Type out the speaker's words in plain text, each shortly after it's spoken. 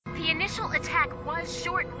initial attack was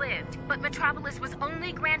short-lived, but Metropolis was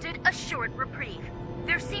only granted a short reprieve.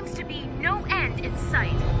 There seems to be no end in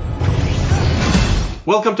sight.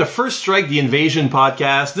 Welcome to First Strike, the Invasion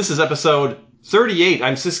podcast. This is episode 38.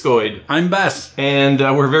 I'm Siskoid. I'm Bess. And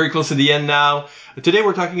we're very close to the end now. Today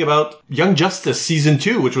we're talking about Young Justice Season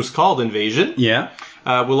 2, which was called Invasion. Yeah.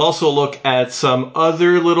 We'll also look at some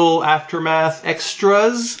other little Aftermath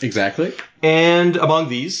extras. Exactly. And among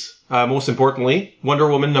these, most importantly, Wonder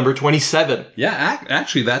Woman number 27. Yeah,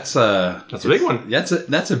 actually, that's a big one. That's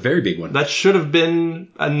a very big one. That should have been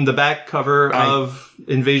on the back cover of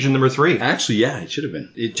Invasion number 3. Actually, yeah, it should have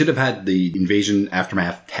been. It should have had the Invasion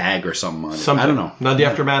Aftermath tag or something on it. I don't know. Not the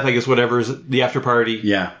Yeah. Aftermath, I guess whatever's the after party.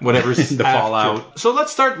 Yeah. Whatever's The after. fallout. So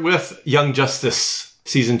let's start with Young Justice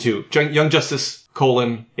Season 2. Young Justice,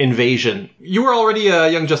 Invasion. You were already a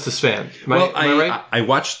Young Justice fan. Am I right? I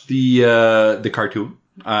watched the cartoon.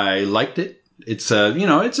 I liked it. It's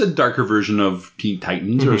a darker version of Teen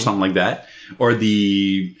Titans or something like that, or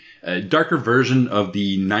the darker version of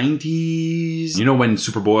the 90s. You know when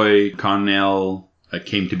Superboy Connell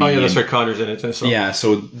came to be. Oh yeah, that's right. Connor's in it. So. Yeah,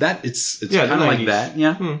 so that it's kind of like that.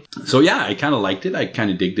 Yeah. So yeah, I kind of liked it. I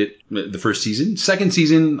kind of digged it the first season. Second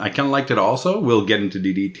season, I kind of liked it also. We'll get into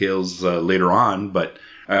the details later on, but.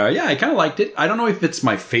 Yeah, I kind of liked it. I don't know if it's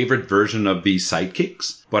my favorite version of the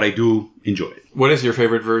sidekicks, but I do enjoy it. What is your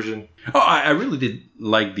favorite version? Oh, I really did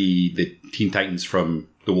like the Teen Titans from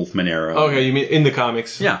the Wolfman era. Okay, you mean in the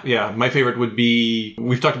comics? Yeah. Yeah, my favorite would be,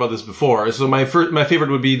 we've talked about this before, so my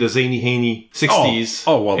favorite would be the Zany Haney 60s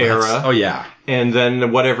era. Oh, yeah. And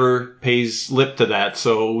then whatever pays lip to that.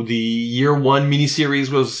 So the Year 1 miniseries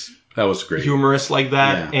was... That was great. Humorous like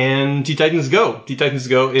that. Yeah. And Teen Titans Go. Teen Titans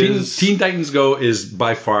Go is... Teen Titans Go is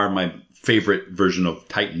by far my favorite version of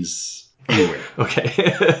Titans anywhere. Okay.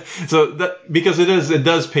 So that, because it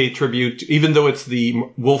does pay tribute, even though it's the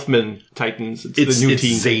Wolfman Titans, it's the new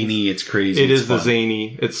team. It's zany, it's crazy. It is fun. the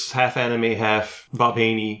zany. It's half anime, half Bob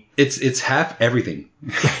Haney. It's half everything.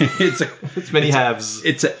 It's many halves.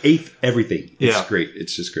 It's an eighth everything. It's Yeah. great.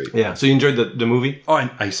 It's just great. Yeah. So you enjoyed the movie? Oh,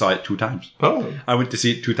 and I saw it 2 times. Oh. I went to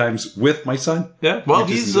see it 2 times with my son. Yeah. Well,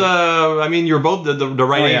 he's, you're both the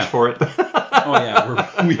right age for it. Oh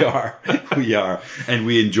yeah, we are, and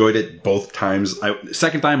we enjoyed it both times.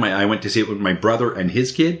 Second time I went to see it with my brother and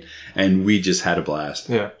his kid, and we just had a blast.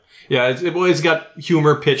 Yeah. Yeah, it's got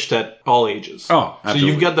humor pitched at all ages. Oh, absolutely. So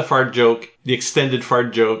you've got the fart joke, the extended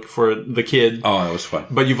fart joke for the kid. Oh, that was fun.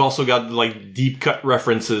 But you've also got like deep cut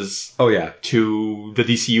references. Oh yeah, to the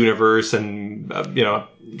DC universe and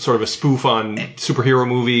sort of a spoof on superhero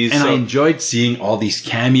movies. And I enjoyed seeing all these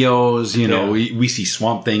cameos. Yeah. We see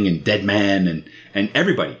Swamp Thing and Deadman and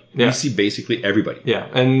everybody. Yeah. We see basically everybody. Yeah,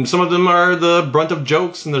 and some of them are the brunt of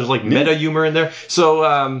jokes, and there's like meta humor in there. So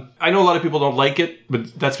I know a lot of people don't like it,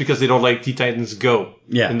 but that's because they don't like Teen Titans Go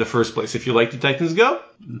in the first place. If you like Teen Titans Go,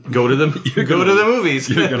 go to the movies.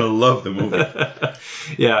 You're gonna love the movie.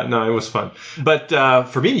 Yeah, no, it was fun. But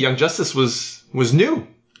for me, Young Justice was new.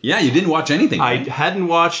 Yeah, you didn't watch anything. I right? hadn't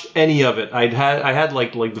watched any of it. I had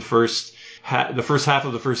like the first half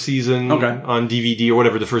of the first season on DVD or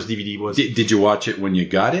whatever the first DVD was. Did you watch it when you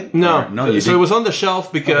got it? No. You so didn't? it was on the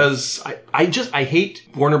shelf because I hate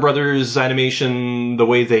Warner Brothers animation the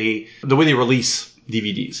way they release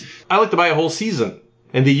DVDs. I like to buy a whole season.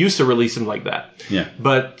 And they used to release them like that. Yeah.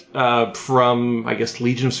 But from, I guess,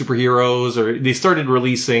 Legion of Superheroes, or they started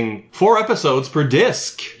releasing 4 episodes per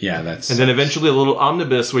disc. Yeah, And then eventually a little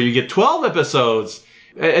omnibus where you get 12 episodes.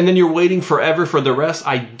 And then you're waiting forever for the rest.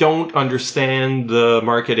 I don't understand the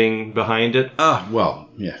marketing behind it. Well,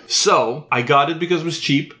 yeah. So I got it because it was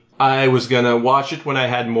cheap. I was going to watch it when I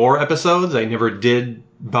had more episodes. I never did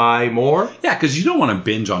buy more. Yeah, because you don't want to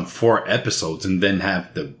binge on 4 episodes and then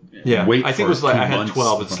have to wait I think for it was like 2 I had months.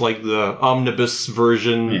 12. It's like the omnibus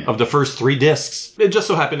version of the first 3 discs. It just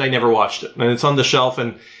so happened I never watched it. And it's on the shelf,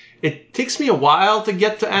 and it takes me a while to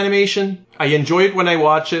get to animation. I enjoy it when I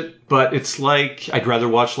watch it, but it's like I'd rather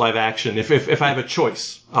watch live action. If I have a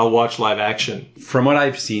choice, I'll watch live action. From what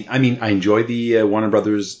I've seen, I mean, I enjoy the Warner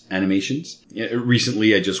Brothers animations.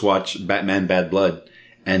 Recently, I just watched Batman Bad Blood,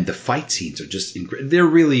 and the fight scenes are just incredible. They're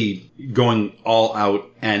really going all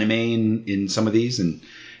out anime in some of these, and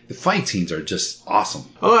the fight scenes are just awesome.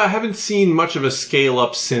 Although I haven't seen much of a scale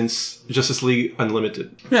up since Justice League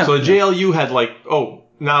Unlimited. Yeah, so JLU had like,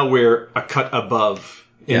 now we're a cut above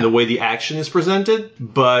in the way the action is presented,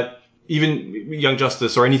 but even Young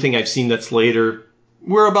Justice or anything I've seen that's later,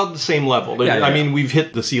 we're about the same level. I mean, we've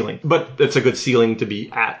hit the ceiling, but it's a good ceiling to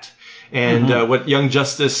be at. And what Young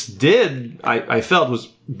Justice did, I felt, was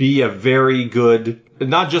be a very good,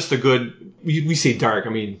 not just a good we say dark, I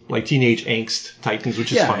mean, like teenage angst Titans,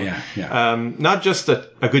 which is fine. Not just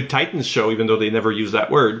a good Titans show, even though they never use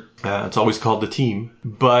that word. It's always called The Team.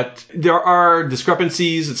 But there are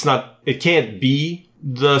discrepancies. It can't be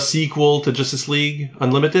the sequel to Justice League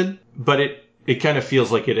Unlimited, but it kind of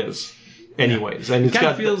feels like it is. Anyways, and it's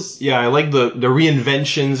got feels. I like the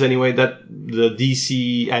reinventions anyway that the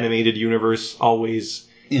DC animated universe always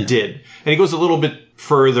did, and it goes a little bit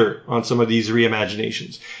further on some of these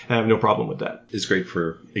reimaginations. And I have no problem with that. It's great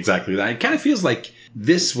for exactly that. It kind of feels like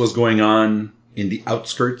this was going on in the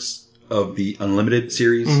outskirts of the Unlimited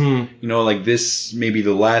series. Mm-hmm. You know, like this, maybe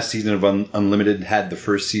the last season of Unlimited had the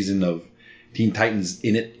first season of Teen Titans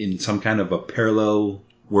in it in some kind of a parallel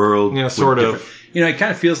world. Yeah, sort of. You know, it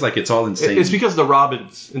kind of feels like it's all insane. It's because the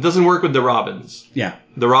Robins. It doesn't work with the Robins. Yeah.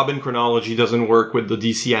 The Robin chronology doesn't work with the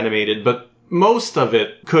DC animated, but most of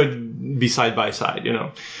it could be side by side, you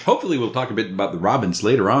know. Hopefully we'll talk a bit about the Robins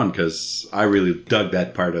later on, because I really dug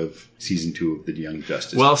that part of season 2 of the Young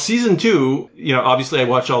Justice. Well, season 2, you know, obviously I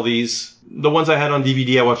watched all these. The ones I had on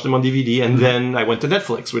DVD, I watched them on DVD, and then I went to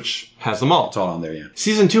Netflix, which has them all. It's all on there, yeah.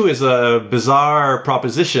 Season 2 is a bizarre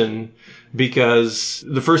proposition because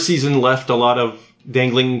the first season left a lot of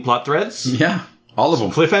dangling plot threads. Yeah. All of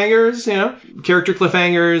them. Cliffhangers, you know, character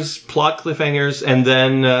cliffhangers, plot cliffhangers, and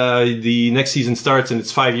then the next season starts and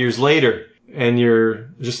it's 5 years later and you're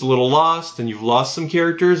just a little lost and you've lost some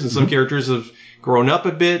characters and some characters have grown up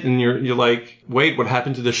a bit and you're like, wait, what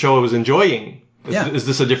happened to the show I was enjoying? Is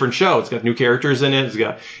this a different show? It's got new characters in it. It's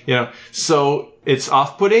got, you know, so it's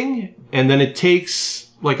off-putting and then it takes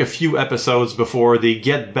like a few episodes before they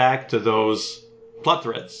get back to those plot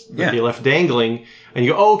threads that they left dangling, and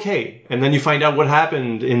you go, oh, okay. And then you find out what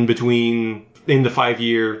happened in the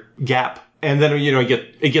 5-year gap. And then, you know,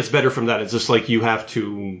 it gets better from that. It's just like you have to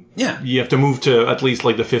move to at least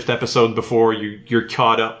like the 5th episode before you're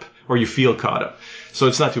caught up or you feel caught up. So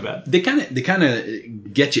it's not too bad. They kind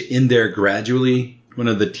of get you in there gradually. One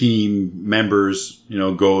of the team members, you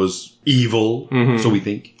know, goes evil. Mm-hmm. So we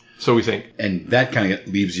think. And that kind of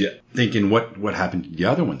leaves you thinking, what happened to the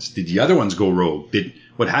other ones? Did the other ones go rogue?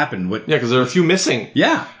 What happened? Yeah, because there are a few missing.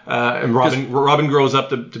 Yeah. And Robin grows up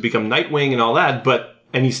to become Nightwing and all that,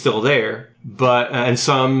 and he's still there. But and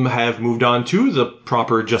some have moved on to the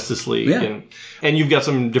proper Justice League. Yeah. And you've got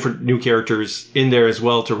some different new characters in there as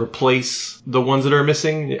well to replace the ones that are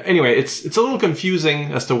missing. Anyway, it's a little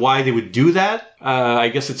confusing as to why they would do that. I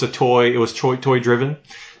guess it was toy driven.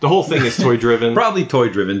 The whole thing is toy driven. Probably toy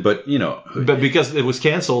driven, but you know. But because it was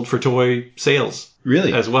canceled for toy sales.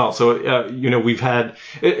 Really? As well. So, you know, we've had,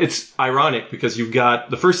 it's ironic because you've got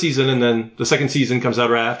the first season and then the second season comes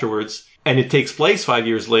out right afterwards and it takes place 5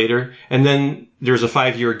 years later. And then there's a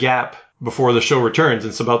 5-year gap before the show returns.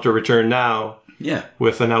 It's about to return now. Yeah.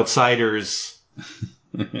 With an Outsiders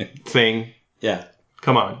thing. Yeah.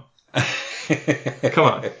 Come on. Come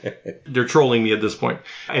on. They're trolling me at this point.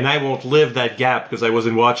 And I won't live that gap because I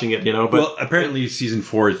wasn't watching it, you know. But well, apparently season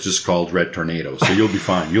 4 is just called Red Tornado, so you'll be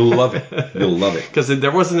fine. You'll love it. You'll love it. Because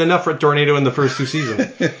there wasn't enough Red Tornado in the first 2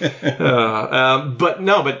 seasons. But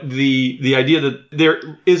the idea that there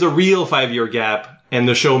is a real 5-year gap and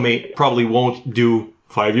the show probably won't do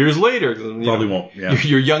 5 years later. Probably won't, yeah.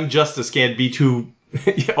 Your Young Justice can't be too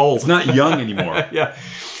old. It's not young anymore. Yeah.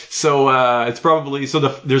 So it's probably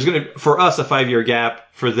there's going to for us a 5-year gap,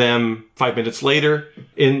 for them 5 minutes later.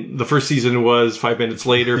 In the first season was 5 minutes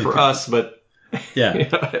later for us, but yeah, you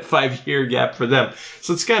know, a 5-year gap for them.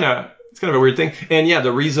 So it's kind of a weird thing. And yeah,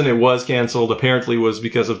 the reason it was canceled apparently was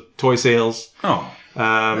because of toy sales. Oh,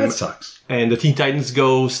 that sucks. And the Teen Titans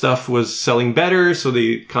Go stuff was selling better, so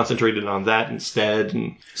they concentrated on that instead.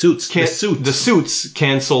 And the suits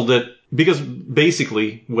canceled it. Because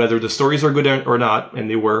basically, whether the stories are good or not, and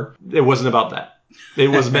they were, it wasn't about that. It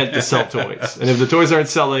was meant to sell toys. And if the toys aren't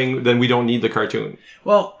selling, then we don't need the cartoon.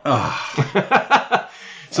 Well, so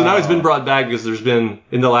now it's been brought back because there's been,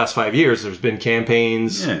 in the last 5 years, there's been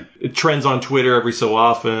campaigns, trends on Twitter every so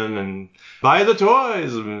often, and buy the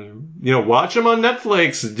toys, you know, watch them on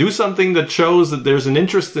Netflix, do something that shows that there's an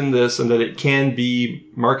interest in this and that it can be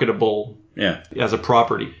marketable. Yeah, as a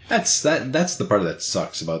property. That's the part that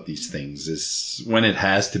sucks about these things, is when it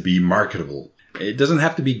has to be marketable. It doesn't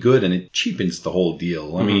have to be good, and it cheapens the whole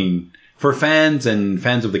deal. Mm-hmm. I mean, for fans and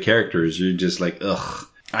fans of the characters, you're just like, ugh.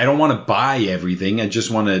 I don't want to buy everything. I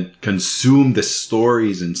just want to consume the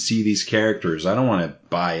stories and see these characters. I don't want to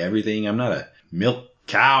buy everything. I'm not a milk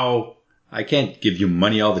cow. I can't give you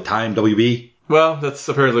money all the time, WB. Well, that's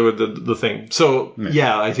apparently what the thing. So,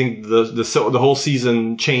 yeah, I think the whole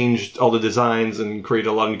season changed all the designs and created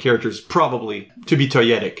a lot of new characters, probably to be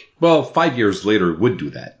toyetic. Well, 5 years later would do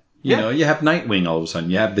that. You know, you have Nightwing all of a sudden.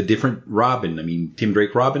 You have the different Robin. I mean, Tim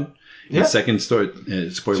Drake Robin. In the second story,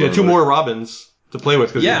 spoiler. So you had two more Robins to play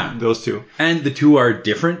with. Those two. And the two are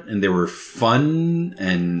different, and they were fun,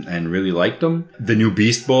 and really liked them. The new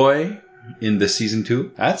Beast Boy in the season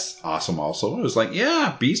 2. That's awesome also. I was like,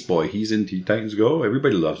 yeah, Beast Boy. He's in Teen Titans Go.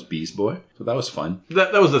 Everybody loves Beast Boy. So that was fun.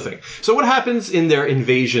 That was the thing. So what happens in their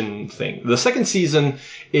invasion thing? The second season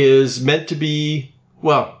is meant to be...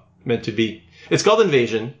 It's called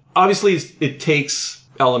Invasion. Obviously, it takes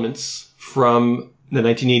elements from the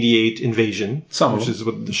 1988 Invasion. Which is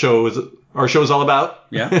what our show is all about.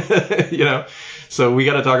 Yeah. You know, so we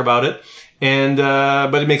got to talk about it. And,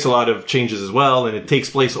 but it makes a lot of changes as well, and it takes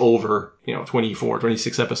place over, 24,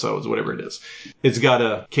 26 episodes, whatever it is. It's got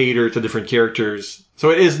to cater to different characters. So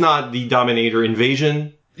it is not the Dominator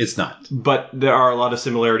Invasion. It's not. But there are a lot of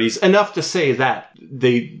similarities, enough to say that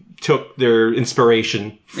they took their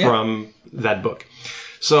inspiration from that book.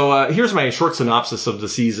 So, here's my short synopsis of the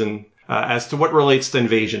season. As to what relates to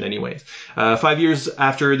Invasion anyways. 5 years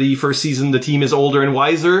after the first season, the team is older and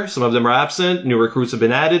wiser. Some of them are absent. New recruits have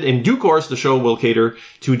been added. In due course, the show will cater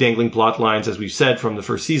to dangling plot lines, as we've said, from the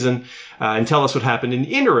first season, and tell us what happened in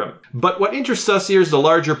the interim. But what interests us here is the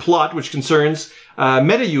larger plot, which concerns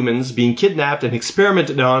metahumans being kidnapped and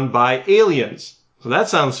experimented on by aliens. So that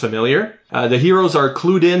sounds familiar. The heroes are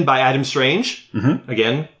clued in by Adam Strange. Mm-hmm.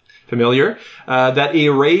 Again, familiar. That a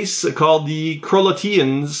race called the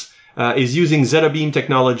Krolotians is using Zeta Beam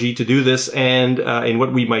technology to do this, and in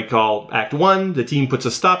what we might call Act 1, the team puts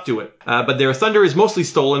a stop to it. But their thunder is mostly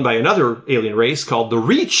stolen by another alien race called the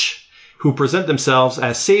Reach, who present themselves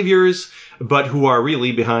as saviors, but who are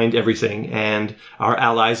really behind everything, and are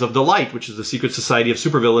allies of the Light, which is the secret society of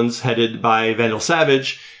supervillains headed by Vandal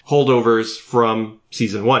Savage, holdovers from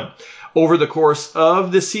Season 1. Over the course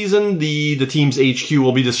of this season, the team's HQ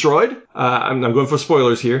will be destroyed. I'm going for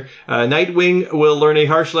spoilers here. Nightwing will learn a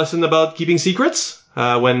harsh lesson about keeping secrets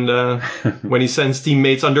when he sends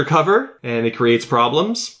teammates undercover, and it creates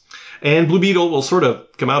problems. And Blue Beetle will sort of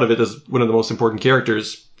come out of it as one of the most important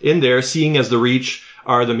characters in there, seeing as the Reach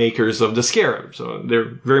are the makers of the Scarab. So they're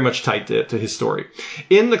very much tied to his story.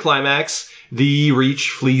 In the climax, the Reach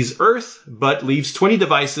flees Earth, but leaves 20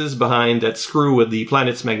 devices behind that screw with the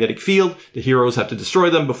planet's magnetic field. The heroes have to destroy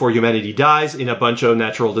them before humanity dies in a bunch of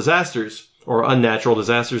natural disasters, or unnatural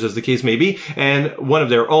disasters as the case may be, and one of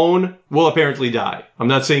their own will apparently die. I'm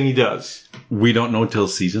not saying he does. We don't know till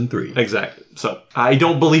Season 3. Exactly. So I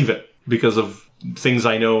don't believe it because of things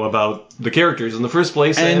I know about the characters in the first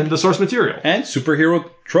place and the source material. And superhero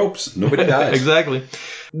tropes. Nobody dies. Exactly.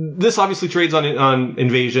 This obviously trades on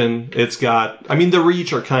Invasion. It's got, the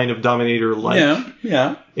Reach are kind of Dominator-like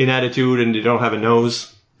in attitude, and they don't have a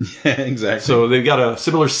nose. Yeah, exactly. So they've got a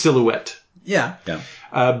similar silhouette. Yeah.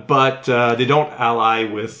 But they don't ally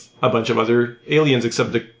with a bunch of other aliens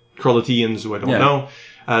except the Krolotians, who I don't know.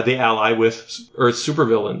 They ally with Earth's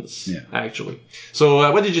supervillains, actually. So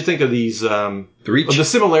what did you think of these? The Reach? Of the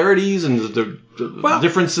similarities and the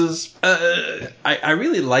differences? I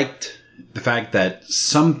really liked the fact that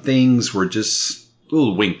some things were just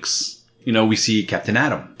little winks. We see Captain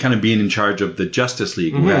Atom kind of being in charge of the Justice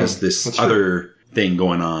League, who has this other thing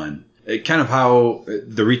going on. Kind of how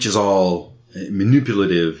the Reach is all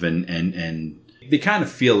manipulative, and they kind of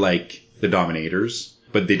feel like the Dominators,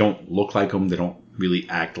 but they don't look like them. They don't really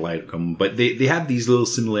act like them, but they have these little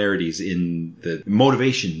similarities in the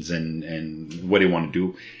motivations and what they want to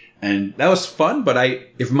do. And that was fun, but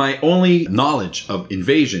if my only knowledge of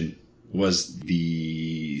Invasion was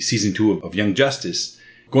the Season 2 of Young Justice,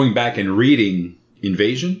 going back and reading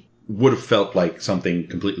Invasion would have felt like something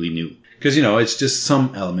completely new. Because, it's just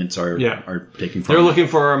some elements are taken from They're looking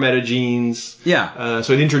for our metagenes. Yeah.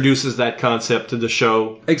 So it introduces that concept to the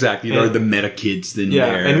show. Exactly. There are the meta kids in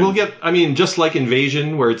there. And we'll get, just like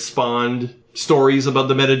Invasion, where it spawned stories about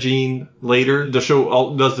the metagene later, the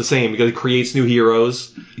show does the same because it creates new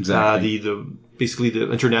heroes. Exactly. Basically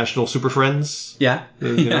the International Super Friends. Yeah.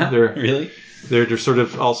 Really? They're sort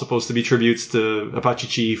of all supposed to be tributes to Apache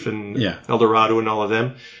Chief and El Dorado and all of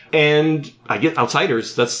them. And I get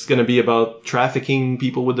Outsiders. That's going to be about trafficking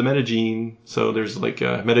people with the metagene. So there's like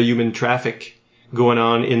a metahuman traffic going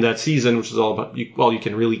on in that season, which is all about, you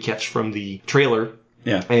can really catch from the trailer.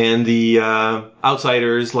 Yeah. And the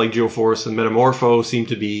Outsiders, like Geoforce and Metamorpho, seem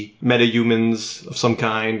to be metahumans of some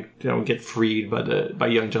kind, get freed by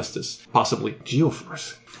Young Justice. Possibly.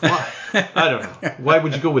 Geoforce. Why? I don't know. Why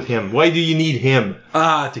would you go with him? Why do you need him?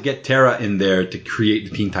 To get Terra in there to create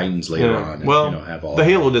the Teen Titans later on. And, have all the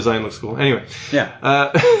Halo design looks cool. Anyway.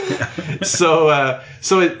 Yeah. So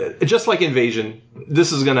just like Invasion,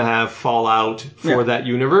 this is going to have fallout for that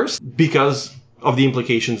universe because of the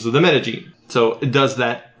implications of the metagene. So it does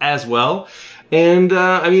that as well. And,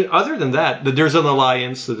 other than that there's an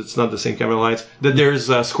alliance, that it's not the same kind of alliance, that there's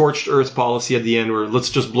a scorched earth policy at the end where let's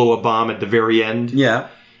just blow a bomb at the very end. Yeah.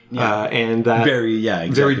 And that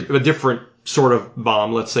exactly. a different sort of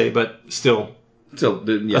bomb, let's say, but still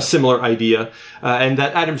a similar idea. And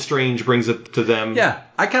that Adam Strange brings it to them. Yeah,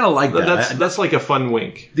 I kind of like that. That's like a fun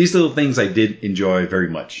wink. These little things I did enjoy very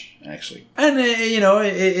much, actually. And,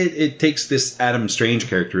 it takes this Adam Strange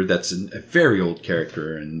character that's a very old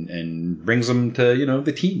character and brings them to,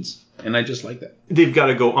 the teens. And I just like that. They've got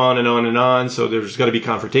to go on and on and on, so there's got to be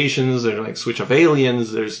confrontations. There's like switch of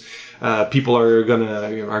aliens. There's people are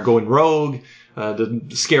going rogue. The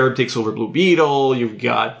Scarab takes over Blue Beetle. You've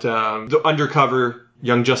got the undercover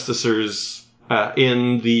Young Justicers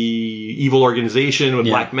in the evil organization with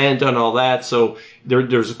Black Manta and all that. So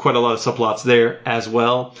there's quite a lot of subplots there as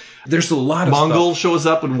well. There's a lot of Mongol stuff. Shows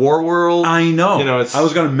up in Warworld. I know. I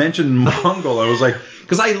was going to mention Mongol. I was like,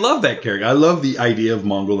 because I love that character. I love the idea of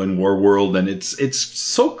Mongol in Warworld, and it's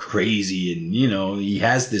so crazy, and he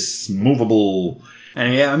has this movable.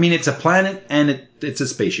 And it's a planet and it's a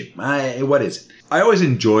spaceship. What is it? I always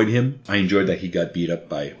enjoyed him. I enjoyed that he got beat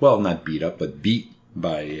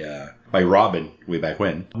by Robin way back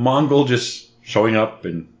when. Mongol just showing up,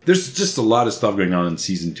 and there's just a lot of stuff going on in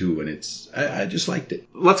season 2, and I just liked it.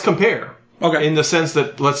 Let's compare. Okay. In the sense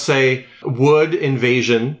that, let's say, would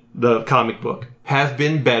Invasion, the comic book, have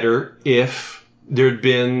been better if there'd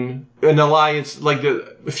been an alliance, like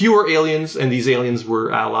fewer aliens, and these aliens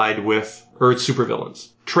were allied with Earth's supervillains,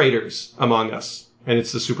 traitors among us, and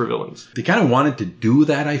it's the supervillains. They kind of wanted to do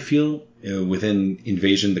that, I feel, within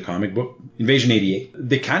Invasion, the comic book, Invasion 88.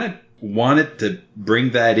 They kind of wanted to bring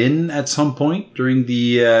that in at some point during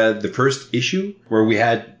the first issue, where we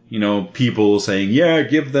had people saying,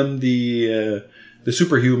 give them the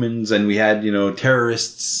superhumans, and we had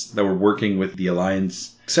terrorists that were working with the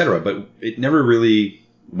Alliance, etc. But it never really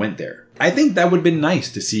went there. I think that would have been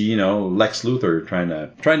nice to see, Lex Luthor trying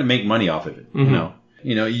to make money off of it. Mm-hmm.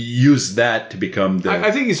 Use that to become the.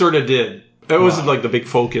 I think he sort of did. It wasn't like the big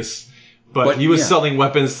focus, but he was selling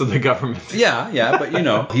weapons to the government. Yeah,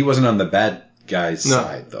 but he wasn't on the bad guy's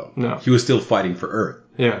side though. No, he was still fighting for Earth.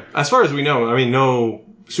 Yeah, as far as we know, no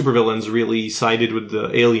supervillains really sided with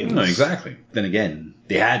the aliens. No, exactly. Then again,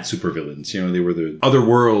 they had supervillains. They were the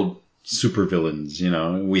otherworld supervillains.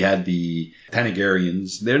 We had the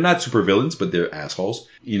Thanagarians. They're not supervillains, but they're assholes.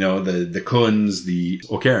 The Kuns, the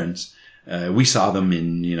Okarans. We saw them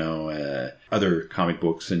in other comic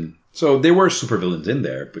books, and so there were supervillains in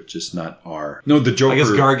there, but just not our. No, the Joker. I guess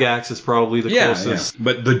Gargax is probably the closest. Yeah.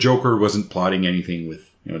 But the Joker wasn't plotting anything with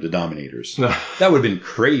the Dominators. No. That would have been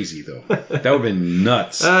crazy, though. That would have been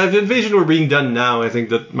nuts. If Invasion were being done now, I think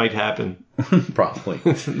that might happen. Probably.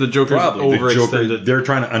 The Joker's overextended. They're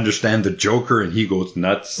trying to understand the Joker, and he goes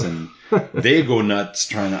nuts, and they go nuts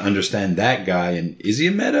trying to understand that guy. And is he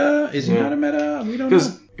a meta? Is he not a meta? We don't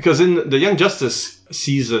know. Because in the Young Justice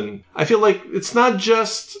season, I feel like it's not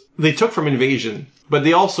just they took from Invasion, but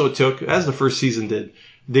they also took, as the first season did,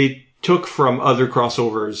 they took from other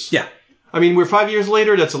crossovers. Yeah. We're 5 years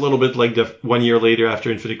later. That's a little bit like the 1 year later after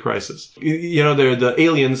Infinite Crisis. The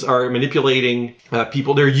aliens are manipulating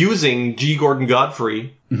people. They're using G. Gordon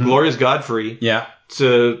Godfrey, mm-hmm. Glorious Godfrey,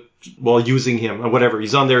 using him or whatever.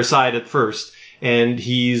 He's on their side at first, and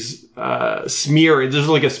he's smearing. There's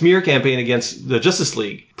like a smear campaign against the Justice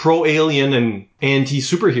League, pro-alien and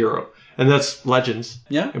anti-superhero, and that's Legends.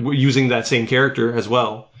 Yeah, we're using that same character as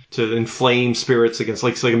well to inflame spirits against,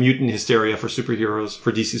 like a mutant hysteria for superheroes,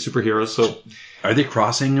 for DC superheroes. So, are they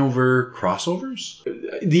crossing over crossovers?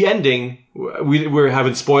 The ending, we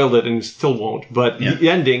haven't spoiled it and still won't, but the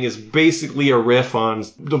ending is basically a riff on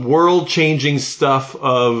the world-changing stuff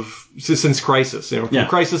since Crisis. From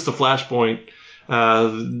Crisis to Flashpoint,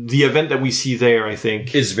 the event that we see there, I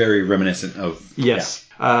think, is very reminiscent of. Yes.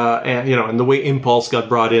 Yeah. And the way Impulse got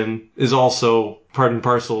brought in is also part and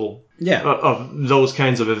parcel. Yeah. Of those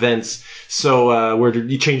kinds of events. So, where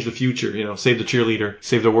you change the future, save the cheerleader,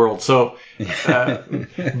 save the world. So,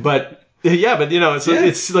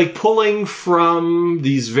 it's like pulling from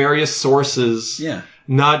these various sources. Yeah.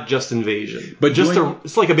 Not just Invasion. But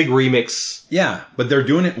it's like a big remix. Yeah. But they're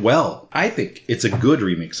doing it well. I think it's a good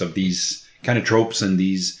remix of these kind of tropes and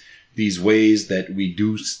these ways that we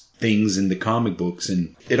do things in the comic books,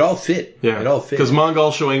 and it all fit. Yeah, it all fit. Because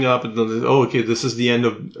Mongol showing up, and this is the end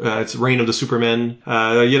of it's Reign of the Supermen.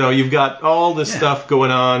 You've got all this stuff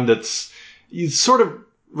going on it sort of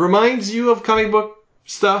reminds you of comic book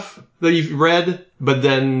stuff that you've read, but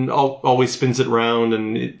then always spins it around,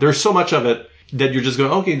 and there's so much of it that you're just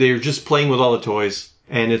going, okay, they're just playing with all the toys,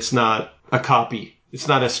 and it's not a copy. It's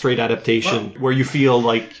not a straight adaptation where you feel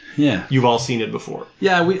like you've all seen it before.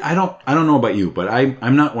 Yeah, I don't know about you, but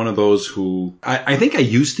I'm not one of those who I think I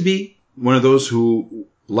used to be one of those who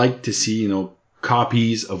like to see,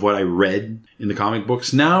 copies of what I read in the comic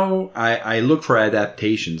books. Now I look for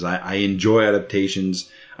adaptations. I enjoy adaptations.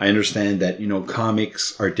 I understand that,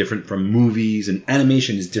 comics are different from movies and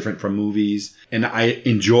animation is different from movies. And I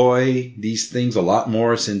enjoy these things a lot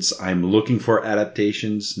more since I'm looking for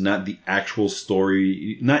adaptations, not the actual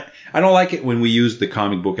story. I don't like it when we use the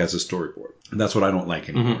comic book as a storyboard. That's what I don't like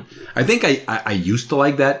anymore. Mm-hmm. I think I used to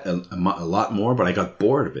like that a lot more, but I got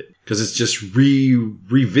bored of it because it's just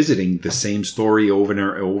revisiting the same story over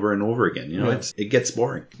and over again. It gets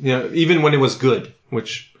boring. Yeah, even when it was good,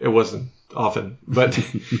 which it wasn't often, but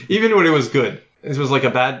even when it was good, it was like a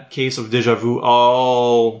bad case of déjà vu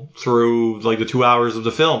all through like the 2 hours of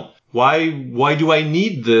the film. Why do I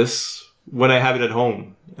need this when I have it at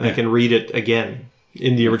home and I can read it again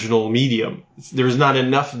in the original medium? There's not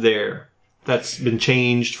enough there that's been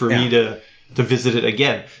changed for me to visit it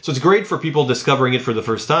again. So it's great for people discovering it for the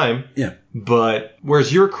first time. Yeah. But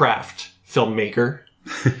where's your craft, filmmaker?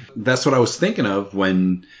 That's what I was thinking of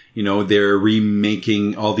when, they're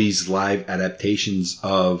remaking all these live adaptations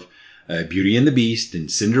of Beauty and the Beast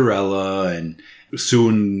and Cinderella and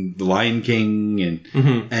soon The Lion King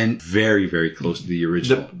and very, very close to the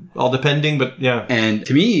original. All depending, but yeah. And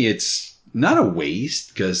to me, it's not a waste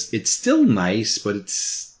because it's still nice, but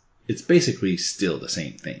it's basically still the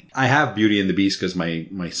same thing. I have Beauty and the Beast because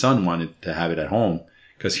my son wanted to have it at home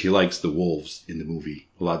because he likes the wolves in the movie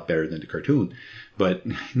a lot better than the cartoon. But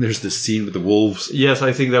there's this scene with the wolves. Yes,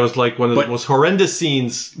 I think that was like one of the most horrendous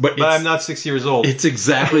scenes. But I'm not 6 years old. It's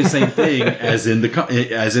exactly the same thing as in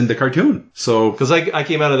the cartoon. So because I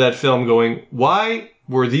came out of that film going, why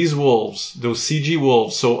were these wolves, those CG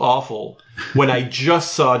wolves, so awful when I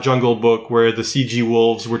just saw Jungle Book where the CG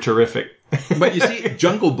wolves were terrific? But you see,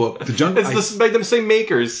 Jungle Book, it's by the same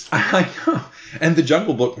makers. I know. And the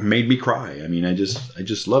Jungle Book made me cry. I mean, I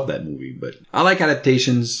just love that movie. But I like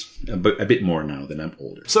adaptations a bit more now that I'm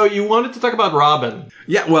older. So you wanted to talk about Robin.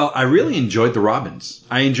 Yeah, well, I really enjoyed the Robins.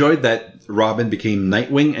 I enjoyed that Robin became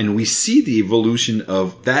Nightwing, and we see the evolution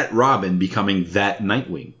of that Robin becoming that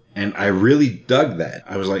Nightwing. And I really dug that.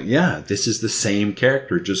 I was like, yeah, this is the same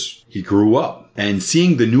character, just he grew up. And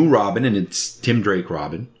seeing the new Robin, and it's Tim Drake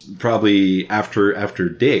Robin, probably after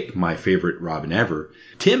Dick, my favorite Robin ever.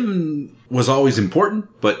 Tim was always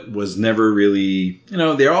important, but was never really,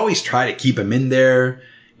 they always try to keep him in there.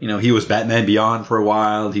 He was Batman Beyond for a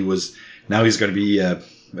while. Now he's going to be a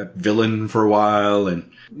villain for a while, and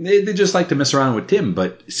they just like to mess around with Tim.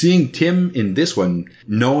 But seeing Tim in this one,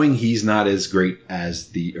 knowing he's not as great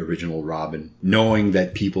as the original Robin, knowing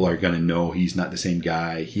that people are going to know he's not the same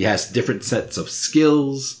guy, he has different sets of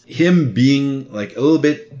skills, him being like a little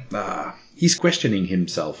bit, he's questioning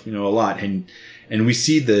himself, a lot. And we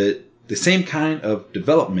see the same kind of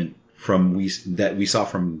development that we saw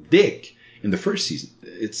from Dick in the first season.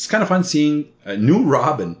 It's kind of fun seeing a new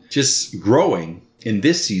Robin just growing in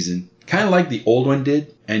this season, kind of like the old one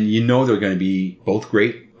did. And they're going to be both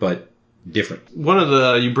great, but different.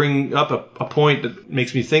 You bring up a point that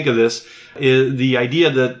makes me think of this, is the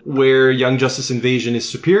idea that where Young Justice Invasion is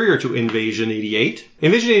superior to Invasion 88.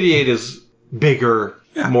 Invasion 88 is bigger,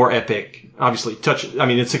 more epic. Obviously,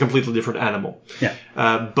 it's a completely different animal. Yeah.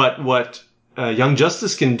 But what Young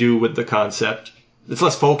Justice can do with the concept, it's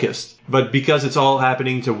less focused. But because it's all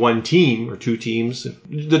happening to one team or two teams,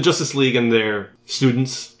 the Justice League and their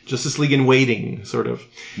students, Justice League in waiting, sort of.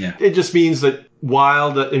 Yeah. It just means that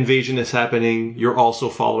while the invasion is happening, you're also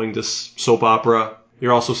following this soap opera.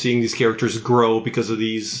 You're also seeing these characters grow because of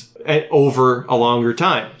these over a longer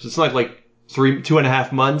time. So it's not like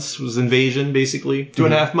 2.5 months was Invasion, basically.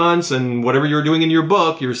 2.5 months, and whatever you're doing in your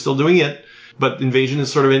book, you're still doing it. But Invasion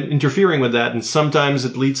is sort of interfering with that, and sometimes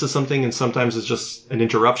it leads to something, and sometimes it's just an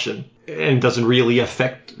interruption, and doesn't really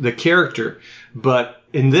affect the character. But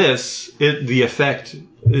in this, the effect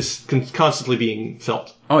is constantly being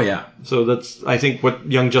felt. Oh, yeah. So that's, I think, what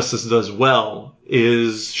Young Justice does well,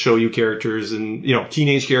 is show you characters and,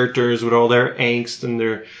 teenage characters with all their angst, and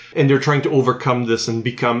they're trying to overcome this and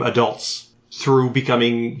become adults through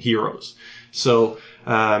becoming heroes. So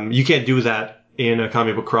you can't do that in a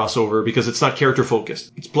comic book crossover because it's not character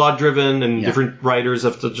focused. It's plot driven, and different writers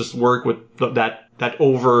have to just work with that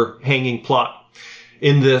overhanging plot.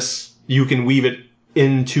 In this, you can weave it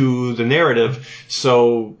into the narrative.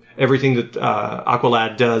 So everything that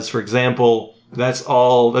Aqualad does, for example, that's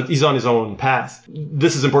all that he's on his own path.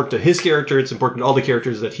 This is important to his character. It's important to all the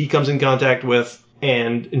characters that he comes in contact with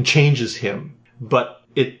and changes him. But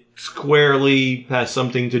it squarely has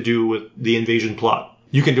something to do with the invasion plot.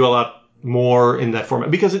 You can do a lot more in that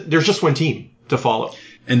format because there's just one team to follow.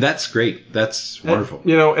 And that's great. That's wonderful.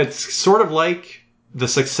 It's sort of like the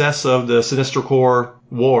success of the Sinestro Corps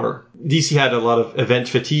War. DC had a lot of event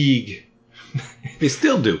fatigue. They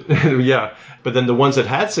still do. Yeah. But then the ones that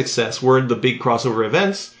had success weren't the big crossover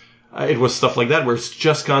events. It was stuff like that where it's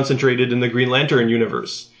just concentrated in the Green Lantern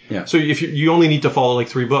universe. Yeah. So if you only need to follow like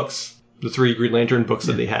 3 books, the 3 Green Lantern books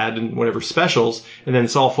that they had and whatever specials, and then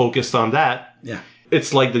it's all focused on that. Yeah.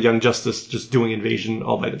 It's like the Young Justice just doing Invasion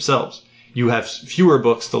all by themselves. You have fewer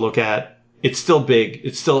books to look at. It's still big.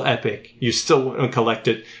 It's still epic. You still want to collect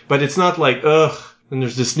it. But it's not like, and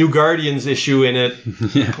there's this new Guardians issue in it.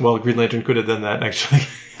 Yeah. Well, Green Lantern could have done that, actually.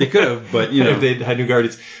 They could have, but, if they'd had new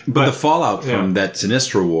Guardians. But the fallout from that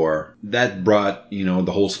Sinestro War, that brought,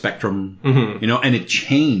 the whole spectrum, and it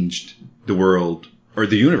changed the world, or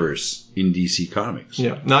the universe, in DC Comics.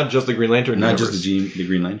 Yeah, not just the Green Lantern Not universe. just the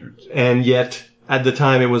Green Lanterns. And yet, at the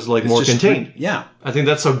time, it was like more contained. Yeah. I think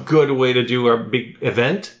that's a good way to do a big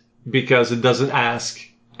event, because it doesn't ask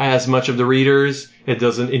as much of the readers. It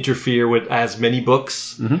doesn't interfere with as many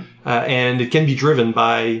books. Mm-hmm. And it can be driven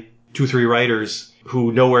by 2-3 writers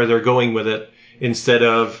who know where they're going with it, instead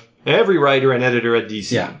of every writer and editor at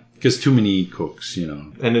DC. Yeah, because too many cooks,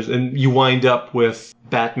 And you wind up with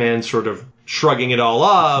Batman sort of shrugging it all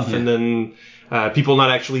off, and then people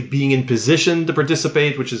not actually being in position to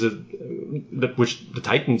participate, which the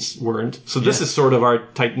Titans weren't. So this is sort of our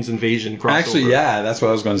Titans invasion crossover. Actually, yeah, that's what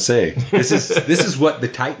I was going to say. This is what the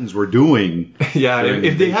Titans were doing. Yeah,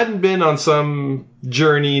 if they hadn't been on some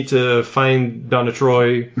journey to find Donna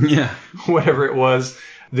Troy, whatever it was,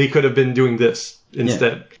 they could have been doing this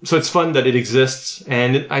instead. Yeah. So it's fun that it exists,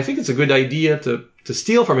 and I think it's a good idea to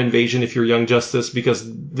steal from Invasion if you're Young Justice, because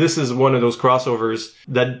this is one of those crossovers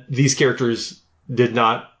that these characters did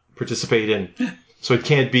not participate in. So it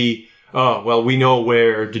can't be, we know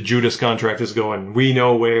where the Judas contract is going. We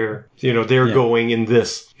know where, they're going in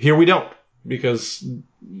this. Here we don't, because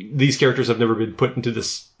these characters have never been put into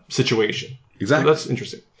this situation. Exactly. So that's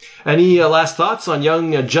interesting. Any last thoughts on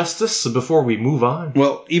Young Justice before we move on?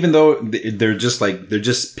 Well, even though they're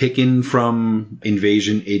just picking from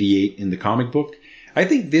Invasion 88 in the comic book, I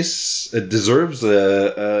think this deserves,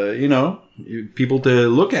 people to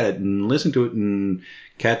look at it and listen to it and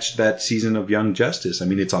catch that season of Young Justice. I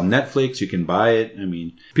mean, it's on Netflix. You can buy it. I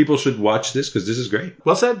mean, people should watch this because this is great.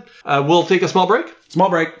 Well said. We'll take a small break. Small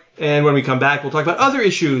break. And when we come back, we'll talk about other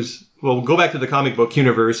issues. We'll go back to the comic book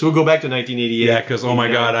universe. We'll go back to 1988. Yeah, because, oh my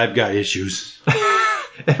God, I've got issues.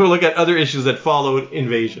 And we'll look at other issues that followed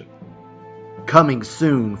Invasion. Coming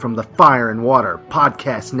soon from the Fire and Water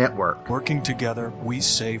Podcast Network. Working together, we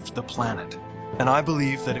saved the planet. And I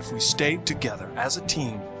believe that if we stayed together as a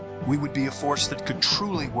team, we would be a force that could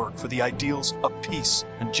truly work for the ideals of peace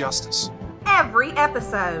and justice. Every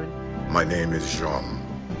episode. My name is Jean.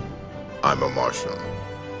 I'm a Martian.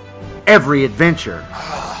 Every adventure.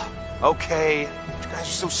 Okay, you guys are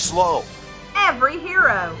so slow. Every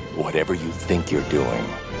hero. Whatever you think you're doing,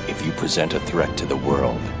 if you present a threat to the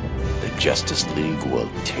world, the Justice League will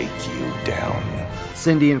take you down.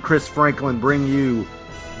 Cindy and Chris Franklin bring you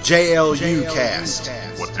JLU Cast.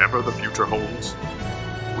 Whatever the future holds,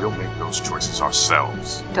 we'll make those choices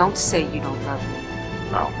ourselves. Don't say you don't love me.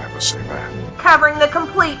 I'll never say that. Covering the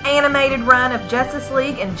complete animated run of Justice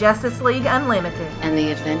League and Justice League Unlimited. And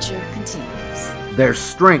the adventure continues. There's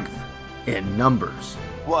strength in numbers.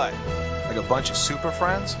 What? Like a bunch of super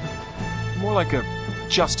friends? More like a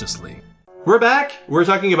Justice League. We're back. We're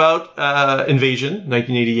talking about Invasion,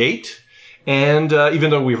 1988. And even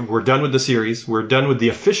though we're done with the series, we're done with the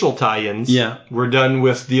official tie-ins. Yeah. We're done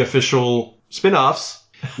with the official spin-offs.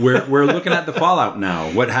 We're looking at the fallout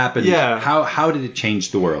now. What happened? Yeah. How did it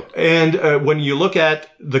change the world? And when you look at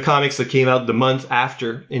the comics that came out the month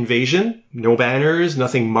after Invasion, no banners,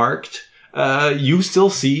 nothing marked, you still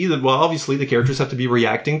see that, well, obviously the characters have to be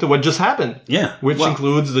reacting to what just happened. Yeah. Which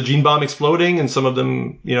includes the gene bomb exploding and some of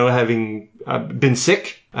them, having been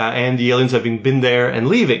sick, and the aliens having been there and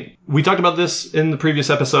leaving. We talked about this in the previous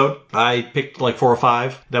episode. I picked like 4 or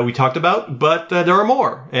 5 that we talked about, but there are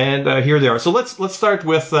more, and here they are. So let's start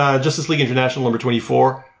with Justice League International number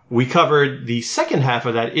 24. We covered the second half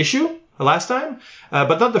of that issue last time,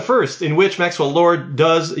 but not the first, in which Maxwell Lord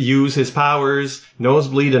does use his powers,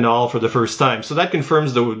 nosebleed and all, for the first time. So that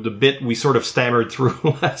confirms the bit we sort of stammered through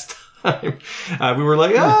last time. We were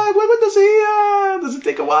like, when does he, does it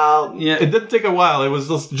take a while? Yeah. It didn't take a while. It was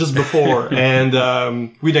just before.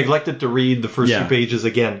 And we neglected to read the first few pages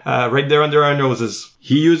again. Right there under our noses.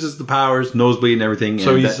 He uses the powers, nosebleed and everything.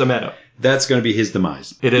 So and he's a meta. That's going to be his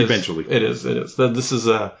demise. It is. Eventually. It is. This is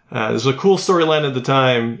a cool storyline at the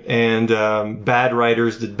time, and bad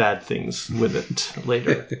writers did bad things with it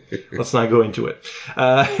later. Let's not go into it.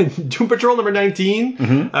 Doom Patrol number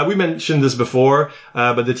 19. We mentioned this before,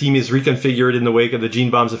 but the team is reconfigured in the wake of the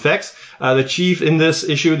Gene Bomb's effects. The Chief, in this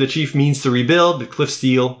issue, the Chief means to rebuild, but Cliff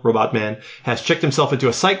Steele, Robot Man, has checked himself into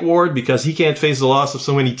a psych ward because he can't face the loss of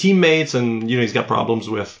so many teammates, and, he's got problems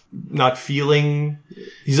with not feeling.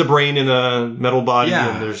 He's a brain in a metal body,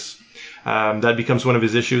 and there's that becomes one of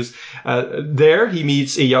his issues. There, he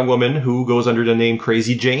meets a young woman who goes under the name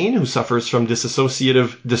Crazy Jane, who suffers from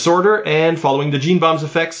dissociative disorder, and following the Gene Bomb's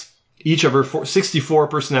effects, each of her 64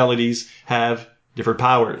 personalities have different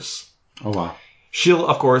powers. Oh, wow. She'll,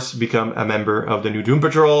 of course, become a member of the new Doom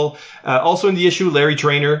Patrol. Also in the issue, Larry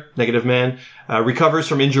Trainer, Negative Man, recovers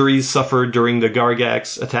from injuries suffered during the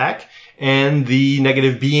Gargax attack, and the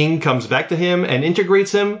negative being comes back to him and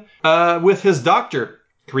integrates him with his doctor,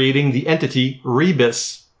 creating the entity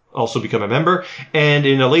Rebis, also become a member. And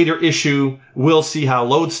in a later issue, we'll see how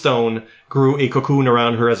Lodestone grew a cocoon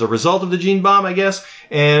around her as a result of the Gene Bomb, I guess,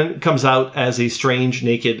 and comes out as a strange,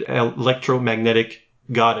 naked, electromagnetic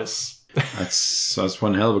goddess. That's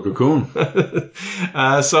one hell of a cocoon.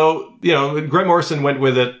 So, Grant Morrison went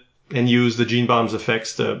with it and used the Gene Bomb's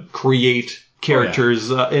effects to create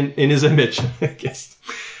characters in his image, I guess.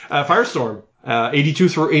 Firestorm, 82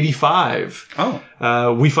 through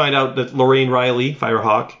 85. We find out that Lorraine Riley,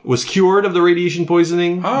 Firehawk, was cured of the radiation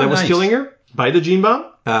poisoning that was killing her by the Gene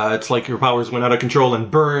Bomb. It's like her powers went out of control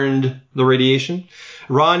and burned the radiation.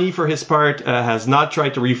 Ronnie, for his part, has not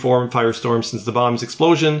tried to reform Firestorm since the bomb's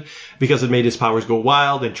explosion because it made his powers go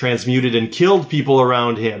wild and transmuted and killed people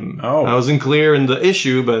around him. That wasn't clear in the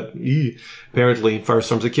issue, but apparently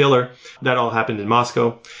Firestorm's a killer. That all happened in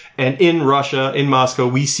Moscow. And in Russia, in Moscow,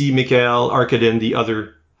 we see Mikhail Arkadin, the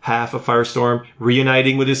other half of Firestorm,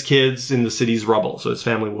 reuniting with his kids in the city's rubble. So his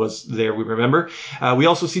family was there, we remember. We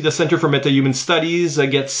also see the Center for Metahuman Studies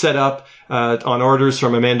get set up on orders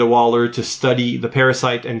from Amanda Waller to study the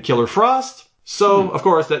Parasite and Killer Frost. So, of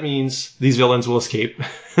course, that means these villains will escape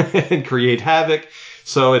and create havoc.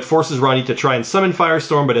 So it forces Ronnie to try and summon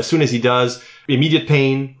Firestorm, but as soon as he does, immediate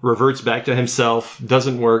pain reverts back to himself,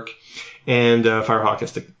 doesn't work. And Firehawk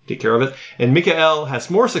has to take care of it. And Mikhail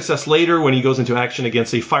has more success later when he goes into action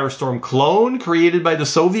against a Firestorm clone created by the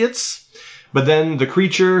Soviets. But then the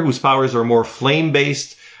creature, whose powers are more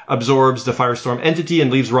flame-based, absorbs the Firestorm entity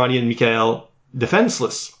and leaves Ronnie and Mikhail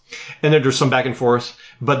defenseless. And then there's some back and forth.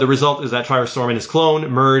 But the result is that Firestorm and his clone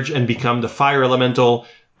merge and become the Fire Elemental.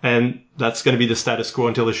 And that's going to be the status quo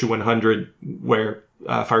until issue 100, where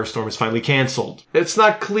Firestorm is finally canceled. It's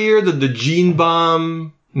not clear that the Gene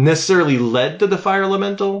Bomb necessarily led to the Fire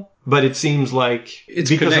Elemental, but it seems like it's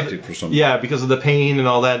connected for something. Yeah, because of the pain and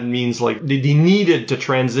all that, it means like they needed to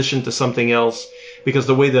transition to something else, because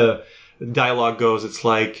the way the dialogue goes, it's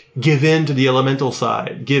like, give in to the elemental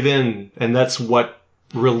side, give in, and that's what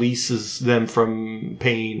releases them from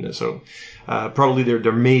pain. So probably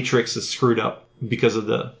their matrix is screwed up because of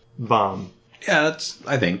the bomb. Yeah, that's,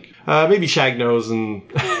 I think. Maybe Shag knows and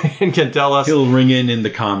can tell us. He'll ring in the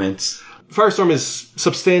comments. Firestorm is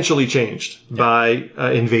substantially changed by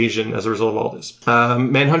Invasion as a result of all this.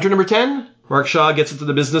 Manhunter number 10. Mark Shaw gets into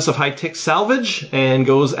the business of high-tech salvage and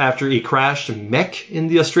goes after a crashed mech in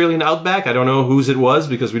the Australian outback. I don't know whose it was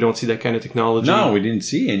because we don't see that kind of technology. No, we didn't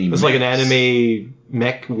see any. It's like an anime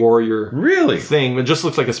mech warrior thing. It just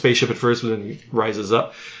looks like a spaceship at first, but then it rises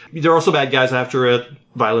up. There are also bad guys after it.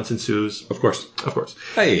 Violence ensues. Of course.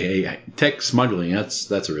 Hey, tech smuggling,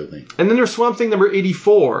 that's a real thing. And then there's Swamp Thing number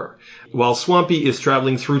 84. While Swampy is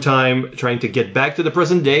traveling through time, trying to get back to the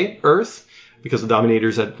present day, Earth, because the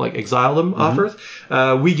Dominators had exiled him off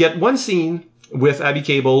Earth, we get one scene with Abby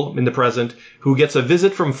Cable in the present, who gets a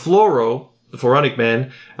visit from Floro, the Floronic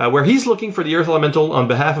Man, where he's looking for the Earth Elemental on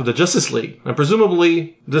behalf of the Justice League. And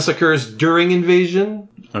presumably this occurs during Invasion.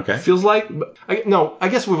 Okay. Feels like. I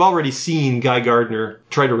guess we've already seen Guy Gardner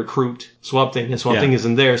try to recruit Swamp Thing, and Swamp Thing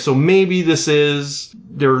isn't there. So maybe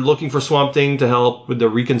they're looking for Swamp Thing to help with the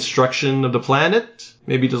reconstruction of the planet.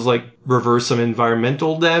 Maybe just reverse some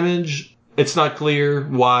environmental damage. It's not clear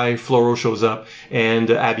why Floro shows up, and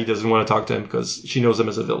Abby doesn't want to talk to him because she knows him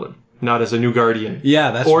as a villain, not as a new Guardian.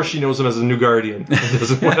 Yeah, that's Or right. she knows him as a new Guardian and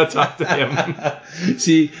doesn't want to talk to him.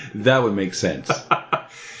 See, that would make sense.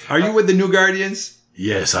 Are you with the New Guardians?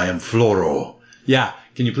 Yes, I am Floro. Yeah,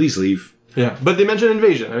 can you please leave? Yeah, but they mention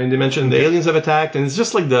invasion. I mean, they mention the aliens have attacked, and it's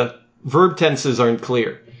just like the verb tenses aren't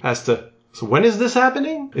clear as to So when is this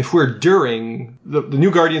happening? If we're during, the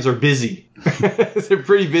New Guardians are busy. They're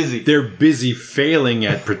pretty busy. They're busy failing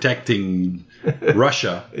at protecting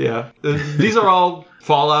Russia. Yeah. These are all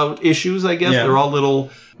Fallout issues, I guess. Yeah. They're all little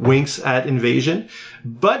winks at invasion.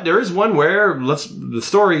 But there is one where the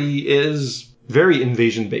story is very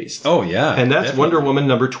invasion-based. Oh, yeah. And that's definitely Wonder Woman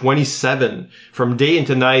number 27, From Day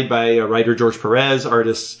into Night by writer George Perez,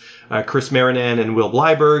 artists Chris Marinan and Will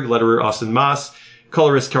Bleiberg, letterer Austin Moss,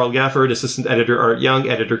 colorist Carl Gafford, assistant editor Art Young,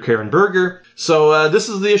 editor Karen Berger. So this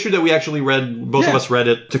is the issue that we actually read, both of us read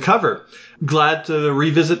it to cover. Glad to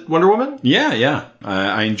revisit Wonder Woman? Yeah.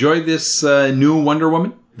 I enjoyed this new Wonder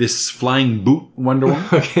Woman, this flying boot Wonder Woman.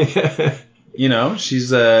 Okay. You know,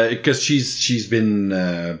 she's because she's been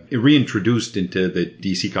reintroduced into the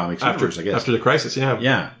DC Comics universe, I guess. After the Crisis, yeah.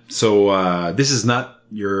 Yeah. So this is not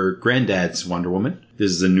your granddad's Wonder Woman.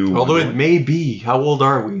 This is a new Although Wonder it may be. How old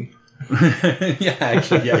are we? Yeah,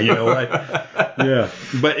 actually, yeah, you know what? Yeah.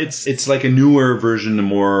 But it's like a newer version, a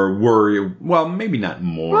more warrior. Well, maybe not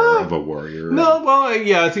more of a warrior. No, well,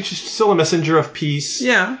 yeah, I think she's still a messenger of peace.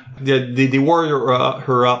 Yeah. The warrior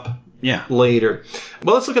her up. Yeah. Later.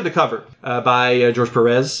 Well, let's look at the cover by George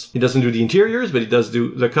Perez. He doesn't do the interiors, but he does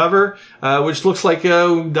do the cover, which looks like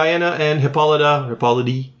Diana and Hippolyte.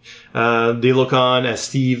 They look on as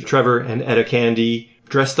Steve, Trevor, and Etta Candy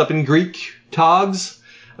dressed up in Greek togs.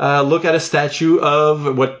 Look at a statue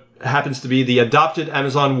of what happens to be the adopted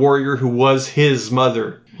Amazon warrior who was his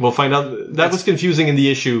mother. We'll find out. That was confusing in the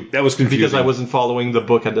issue. That was confusing. Because I wasn't following the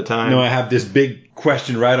book at the time. No, I have this big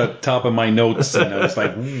question right on top of my notes, and I was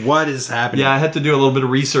like, what is happening? Yeah, I had to do a little bit of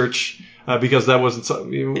research because that wasn't...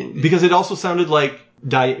 Because it also sounded like...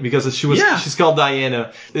 Because she's called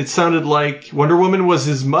Diana. It sounded like Wonder Woman was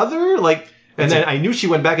his mother, And then I knew she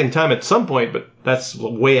went back in time at some point, but that's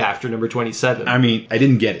way after number 27. I mean, I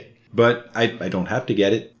didn't get it, but I don't have to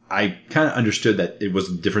get it. I kind of understood that it was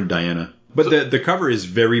a different Diana. But the cover is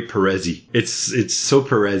very Perez-y. It's so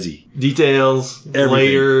Perez-y. Details, everything.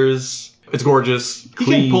 Layers. It's gorgeous.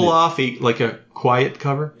 Clean. He can pull off a quiet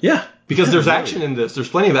cover. Yeah. Because there's action in this. There's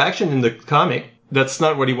plenty of action in the comic. That's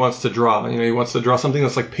not what he wants to draw. He wants to draw something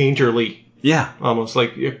that's like painterly. Yeah. Almost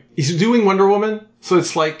like he's doing Wonder Woman, so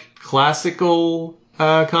it's like classical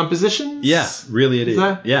compositions. Yeah, really it is.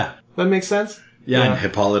 That makes sense? Yeah, and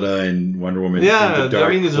Hippolyta and Wonder Woman. Yeah,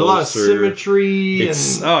 there's a lot of symmetry.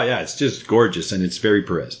 It's just gorgeous, and it's very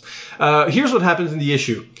Perez. Here's what happens in the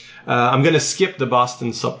issue. I'm going to skip the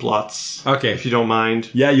Boston subplots. Okay. If you don't mind.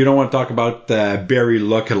 Yeah, you don't want to talk about Barry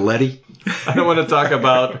Luccaletti? I don't want to talk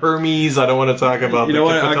about Hermes. I don't want to talk about the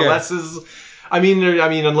Capitolesses. Okay. I mean,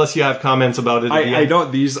 unless you have comments about it. I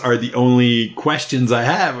don't. These are the only questions I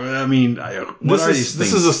have. I mean, what are these things?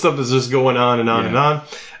 This is the stuff that's just going on and on and on.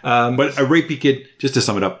 But a rapey kid, just to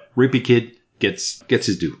sum it up, rapey kid gets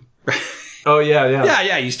his due. Oh, yeah.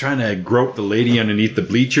 Yeah, he's trying to grope the lady underneath the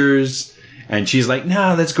bleachers. And she's like,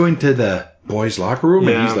 no, let's go into the boys' locker room.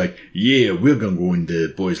 Yeah. And he's like, yeah, we're going to go into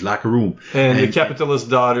the boys' locker room. And the capitalist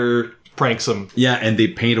daughter pranks him. Yeah, and they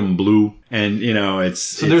paint him blue. And,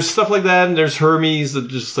 there's stuff like that. And there's Hermes that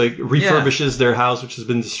just, refurbishes their house, which has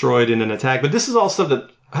been destroyed in an attack. But this is all stuff that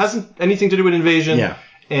hasn't anything to do with invasion. Yeah.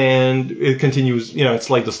 And it continues, it's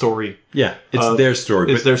like the story. Yeah, it's their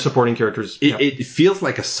story. It's their supporting characters. It feels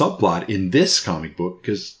like a subplot in this comic book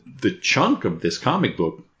because the chunk of this comic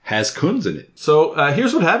book has Kunz in it. So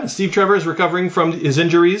here's what happens. Steve Trevor is recovering from his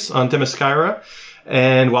injuries on Themyscira.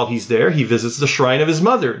 And while he's there, he visits the shrine of his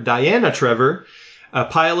mother, Diana Trevor, a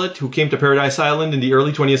pilot who came to Paradise Island in the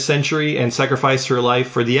early 20th century and sacrificed her life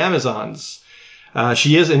for the Amazons.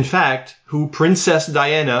 She is, in fact, who Princess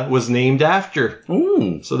Diana was named after.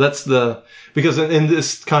 Ooh. So that's because in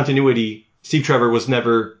this continuity, Steve Trevor was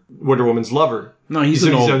never Wonder Woman's lover. No, he's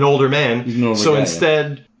an older man. He's an older so guy,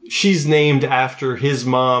 instead, she's named after his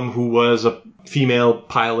mom, who was a female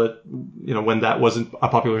pilot, when that wasn't a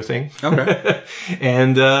popular thing. Okay.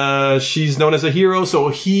 And she's known as a hero, so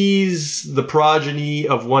he's the progeny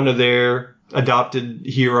of one of their adopted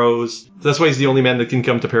heroes. That's why he's the only man that can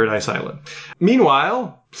come to Paradise Island.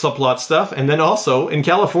 Meanwhile, subplot stuff, and then also in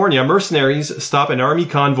California, mercenaries stop an army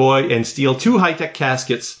convoy and steal 2 high-tech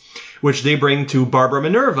caskets, which they bring to Barbara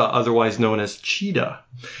Minerva, otherwise known as Cheetah.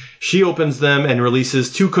 She opens them and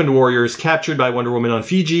releases 2 Khund warriors captured by Wonder Woman on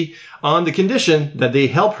Fiji on the condition that they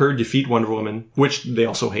help her defeat Wonder Woman, which they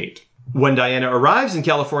also hate. When Diana arrives in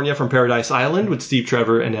California from Paradise Island with Steve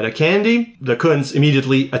Trevor and Etta Candy, the Khunds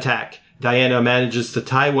immediately attack. Diana manages to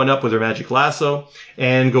tie one up with her magic lasso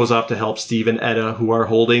and goes off to help Steve and Etta, who are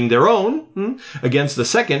holding their own against the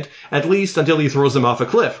second, at least until he throws them off a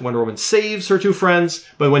cliff. Wonder Woman saves her 2 friends,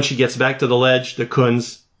 but when she gets back to the ledge, the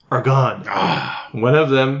Khunds are gone. One of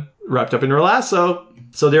them wrapped up in her lasso.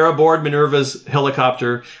 So they're aboard Minerva's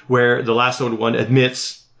helicopter, where the lassoed one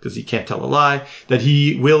admits, because he can't tell a lie, that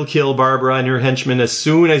he will kill Barbara and her henchmen as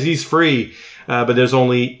soon as he's free. But there's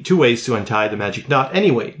only 2 ways to untie the magic knot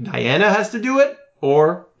anyway. Diana has to do it,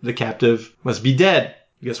 or the captive must be dead.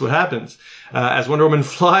 Guess what happens? As Wonder Woman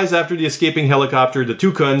flies after the escaping helicopter, the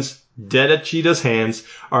 2 Khunds, dead at Cheetah's hands,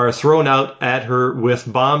 are thrown out at her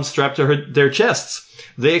with bombs strapped to their chests.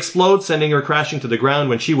 They explode, sending her crashing to the ground.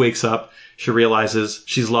 When she wakes up, she realizes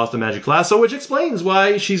she's lost the magic lasso, which explains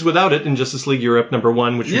why she's without it in Justice League Europe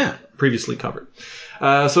 #1, which we previously covered.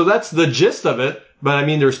 So that's the gist of it. But I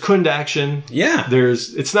mean, there's Khund action. Yeah.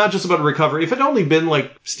 It's not just about recovery. If it had only been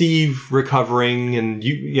like Steve recovering and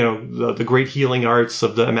the great healing arts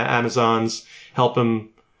of the Amazons help him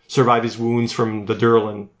survive his wounds from the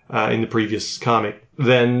Durlan in the previous comic,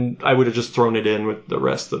 then I would have just thrown it in with the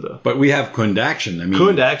rest of the... But we have Khund action. I mean,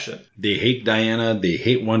 Khund action. They hate Diana. They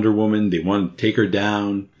hate Wonder Woman. They want to take her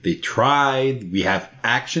down. They tried. We have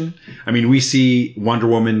action. I mean, we see Wonder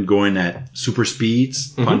Woman going at super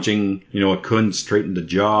speeds, punching, a Khund straight in the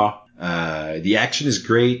jaw. The action is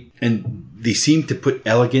great. And they seem to put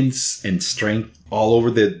elegance and strength all over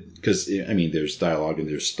because, I mean, there's dialogue and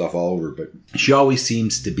there's stuff all over, but she always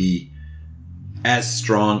seems to be as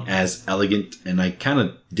strong, as elegant, and I kind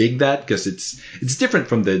of dig that because it's different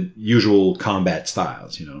from the usual combat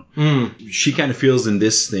styles, She kind of feels in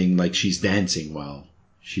this thing like she's dancing while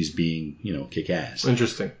she's being, kick-ass.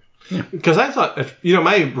 Interesting. Because I thought,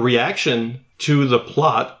 my reaction to the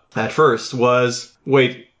plot at first was,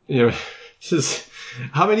 wait,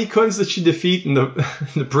 how many Khunds did she defeat in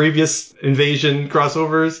the previous invasion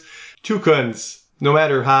crossovers? 2 Khunds, no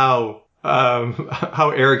matter how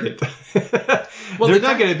arrogant. Well, they're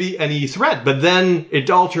not going to be any threat, but then it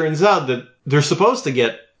all turns out that they're supposed to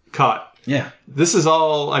get caught. Yeah. This is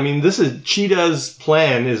Cheetah's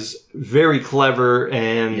plan is very clever,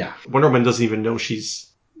 and Wonder Woman doesn't even know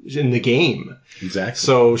she's in the game. Exactly.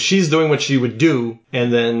 So she's doing what she would do,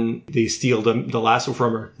 and then they steal the lasso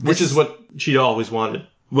from her, which is what Cheetah always wanted.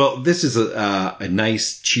 Well, this is a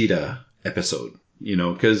nice Cheetah episode,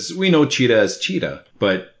 because we know Cheetah as Cheetah,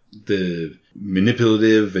 but the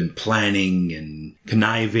manipulative and planning and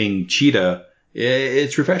conniving Cheetah,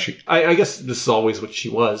 it's refreshing. I guess this is always what she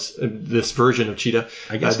was, this version of Cheetah.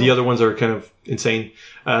 I guess the other ones are kind of insane,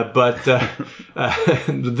 but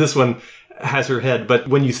this one has her head. But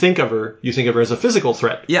when you think of her as a physical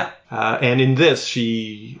threat. Yeah. And in this,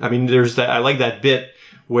 there's that. I like that bit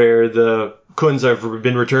where the Khunds have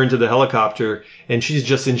been returned to the helicopter, and she's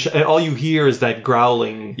just and all you hear is that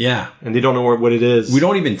growling. Yeah. And they don't know what it is. We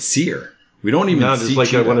don't even see her. We don't even see just like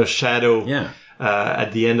Cheetah. a shadow. Yeah.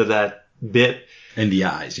 At the end of that bit. And the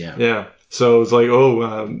eyes, yeah. Yeah. So it's like,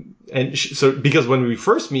 so because when we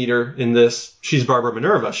first meet her in this, she's Barbara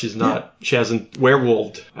Minerva. She's not. She hasn't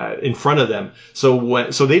werewolved in front of them. So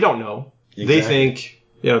they don't know. Exactly. They think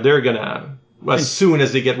they're gonna as soon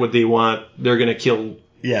as they get what they want, they're gonna kill.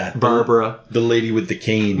 Yeah, Barbara, the lady with the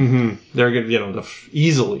cane. Mm-hmm. They're gonna,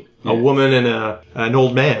 easily a woman and an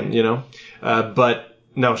old man, but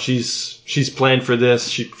no, she's planned for this.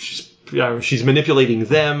 She's manipulating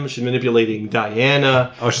them. She's manipulating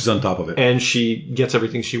Diana. Oh, she's on top of it, and she gets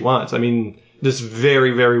everything she wants. I mean, this is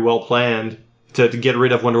very, very well planned to get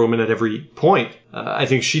rid of Wonder Woman at every point. I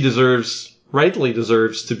think she rightly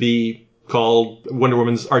deserves to be called Wonder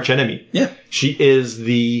Woman's archenemy. Yeah, she is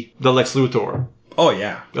the Lex Luthor. Oh,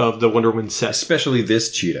 yeah. Of the Wonder Woman set. Especially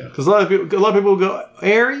this Cheetah. Because a lot of people go,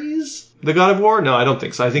 Ares? The God of War? No, I don't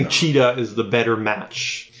think so. I think Cheetah is the better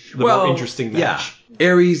match. The more interesting match. Yeah.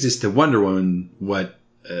 Ares is to Wonder Woman what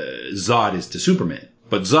Zod is to Superman.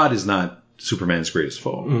 But Zod is not Superman's greatest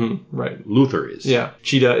foe. Mm-hmm. Right. Luthor is. Yeah.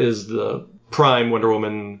 Cheetah is the prime Wonder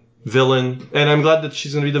Woman villain. And I'm glad that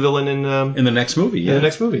she's going to be the villain in the next movie. Yeah. In the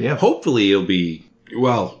next movie, yeah. Hopefully it'll be,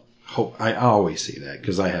 I always say that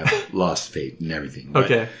because I have lost faith in everything.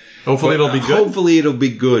 Okay. Hopefully it'll be good. Hopefully it'll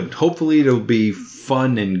be good. Hopefully it'll be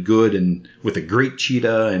fun and good and with a great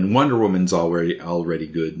Cheetah, and Wonder Woman's already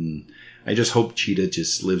good, and I just hope Cheetah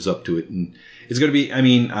just lives up to it. And it's going to be, I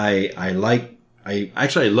mean, I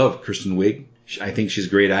love Kristen Wiig. I think she's a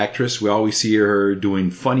great actress. We always see her doing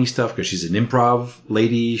funny stuff because she's an improv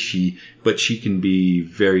lady. But she can be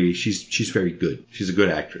she's very good. She's a good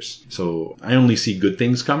actress. So I only see good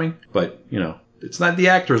things coming. But, it's not the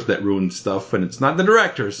actors that ruin stuff, and it's not the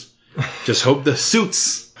directors. Just hope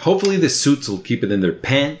hopefully the suits will keep it in their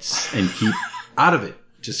pants and keep out of it.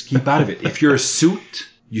 Just keep out of it. If you're a suit,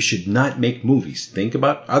 you should not make movies. Think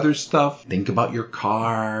about other stuff. Think about your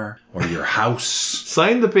car or your house.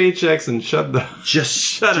 Sign the paychecks and shut up.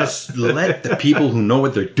 Just let the people who know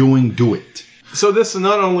what they're doing do it. So this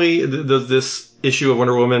not only does this issue of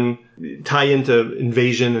Wonder Woman tie into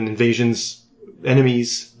Invasion and Invasion's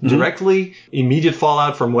enemies directly, immediate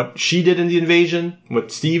fallout from what she did in the Invasion,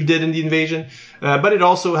 what Steve did in the Invasion, but it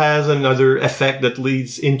also has another effect that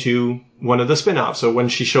leads into one of the spin-offs. So when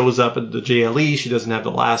she shows up at the JLE, she doesn't have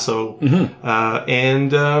the lasso.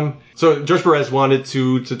 So George Perez wanted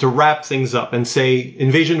to wrap things up and say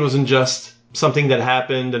Invasion wasn't just something that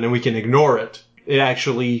happened and then we can ignore it. It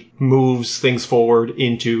actually moves things forward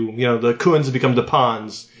into, the Kuns become the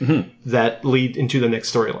pawns that lead into the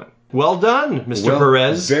next storyline. Well done, Mr.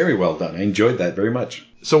 Perez. Very well done. I enjoyed that very much.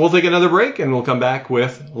 So we'll take another break and we'll come back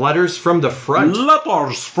with Letters from the Front.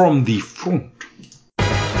 Letters from the Front.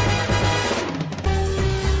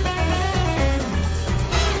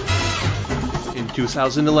 In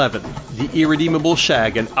 2011, the Irredeemable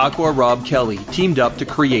Shag and Aqua Rob Kelly teamed up to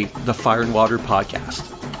create the Fire and Water podcast.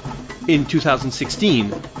 In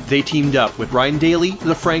 2016, they teamed up with Ryan Daly,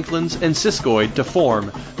 the Franklins, and Siskoid to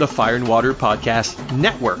form the Fire and Water Podcast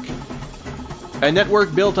Network. A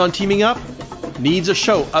network built on teaming up needs a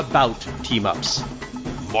show about team-ups.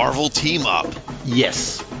 Marvel Team Up.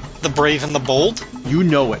 Yes. The Brave and the Bold? You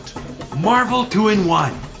know it. Marvel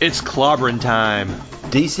 2-in-1. It's clobbering time.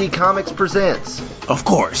 DC Comics presents. Of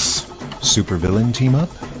course. Supervillain team-up?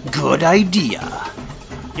 Good idea.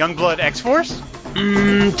 Youngblood X-Force?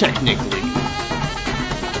 Technically.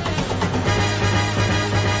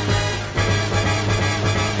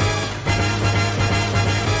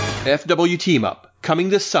 FW Team Up, coming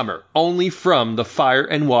this summer, only from the Fire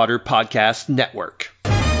and Water Podcast Network.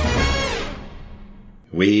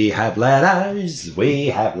 We have letters. We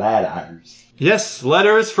have letters. Yes,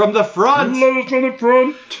 letters from the front. Letters from the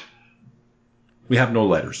front. We have no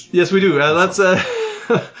letters. Yes, we do.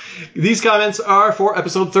 These comments are for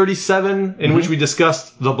episode 37, in which we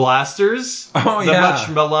discussed the Blasters. Oh, the much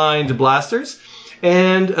maligned Blasters.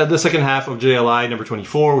 And the second half of JLI number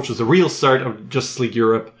 24, which was the real start of Justice League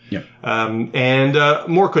Europe. Yep. And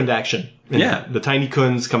more Kund action. Yeah. The tiny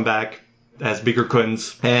Kunds come back as bigger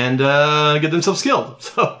Kunds and get themselves killed.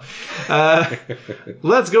 So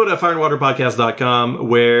let's go to fireandwaterpodcast.com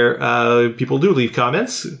where people do leave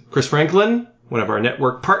comments. Chris Franklin, one of our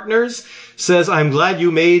network partners, says, I'm glad you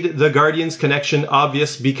made the Guardians connection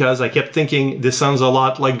obvious because I kept thinking this sounds a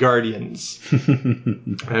lot like Guardians.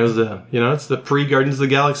 There's it's the pre-Guardians of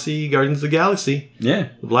the Galaxy. Yeah.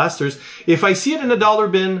 The Blasters. If I see it in a dollar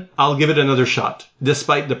bin, I'll give it another shot,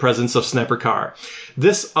 despite the presence of Sniper Carr.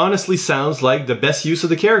 This honestly sounds like the best use of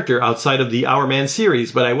the character outside of the Our Man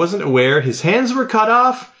series, but I wasn't aware his hands were cut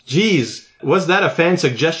off. Jeez, was that a fan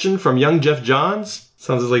suggestion from young Jeff Johns?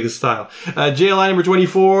 Sounds like his style. JLI number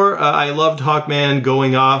 24, I loved Hawkman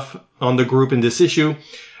going off on the group in this issue.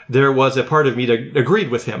 There was a part of me that agreed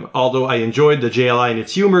with him. Although I enjoyed the JLI and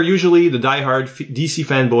its humor, usually the diehard DC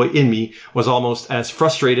fanboy in me was almost as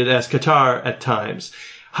frustrated as Qatar at times.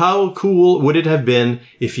 How cool would it have been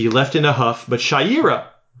if he left in a huff, but Shayera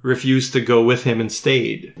refused to go with him and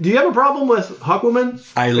stayed? Do you have a problem with Hawkwoman?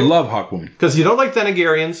 I love Hawkwoman. Because you don't like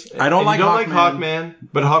Thanagarians. I don't like Hawkman,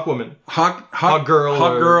 but Hawkwoman.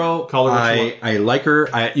 Hawkgirl. Call her what you want. I like her.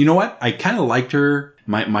 You know what? I kind of liked her.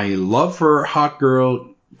 My love for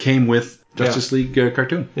Hawkgirl came with Justice League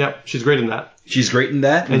cartoon. Yeah, she's great in that. She's great in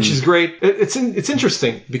that. And she's great. It's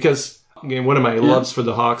interesting because again, one of my loves for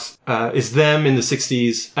the Hawks is them in the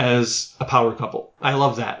 60s as a power couple. I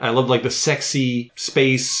love that. I love like the sexy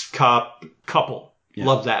space cop couple. Yeah.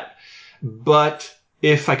 Love that. But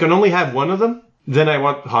if I can only have one of them, then I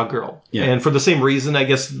want Hawkgirl. Yeah. And for the same reason, I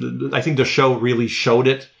guess, I think the show really showed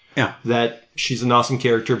it. Yeah. That she's an awesome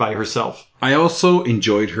character by herself. I also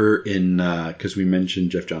enjoyed her in, because we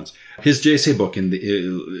mentioned Jeff Johns, his JSA book in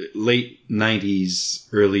the late 90s,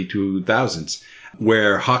 early 2000s,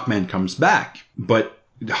 where Hawkman comes back, but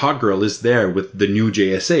Hawkgirl is there with the new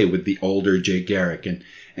JSA, with the older Jay Garrick and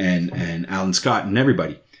Alan Scott and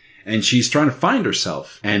everybody. And she's trying to find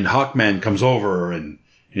herself. And Hawkman comes over and,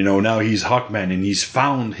 now he's Hawkman and he's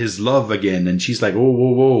found his love again. And she's like,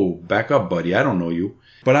 whoa, back up, buddy. I don't know you.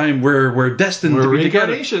 But we're destined to be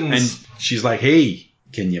together. And she's like, hey,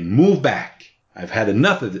 can you move back? I've had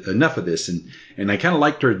enough of this. And I kind of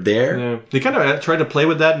liked her there. Yeah. They kind of tried to play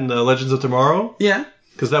with that in Legends of Tomorrow. Yeah.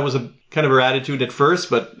 Because that was a kind of her attitude at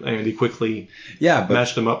first, but they quickly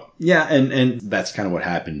matched them up. Yeah, and that's kind of what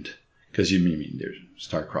happened. Because, there's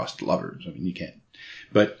star-crossed lovers. You can't.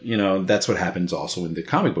 But, that's what happens also in the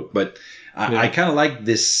comic book. But I kind of like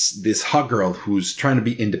this hot girl who's trying to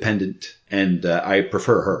be independent, and I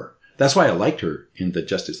prefer her. That's why I liked her in the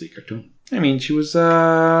Justice League cartoon. I mean, she was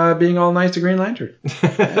being all nice to Green Lantern.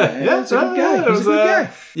 Yeah, he's a good guy. He's a good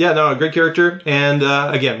guy. Yeah, no, a great character. And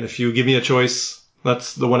again, if you give me a choice,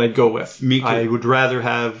 that's the one I'd go with. Me too. I would rather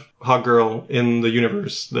have Hawkgirl in the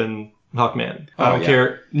universe than Hawkman. I don't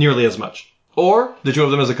care nearly as much. Or the two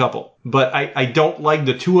of them as a couple. But I don't like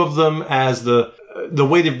the two of them as the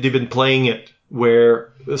way they've been playing it,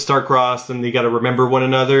 where star-crossed and they got to remember one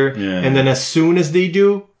another. Yeah. And then as soon as they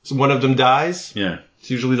do, one of them dies. Yeah. It's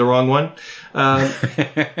usually the wrong one.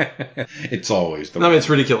 It's always the wrong one. It's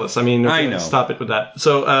ridiculous. I mean, I know. Stop it with that.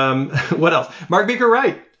 So, what else? Mark Baker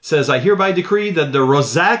Wright says, I hereby decree that the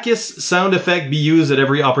Rozakis sound effect be used at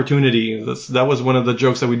every opportunity. That was one of the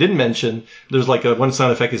jokes that we didn't mention. There's like one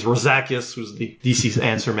sound effect is Rozakis, who's the DC's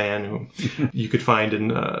answer man, who you could find in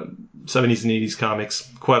 70s and 80s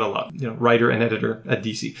comics quite a lot. Writer and editor at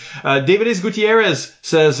DC. David S. Gutierrez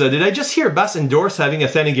says, did I just hear Bass endorse having a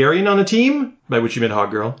Thanagarian on a team? By which you meant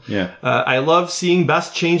Hawkgirl. Yeah. I love seeing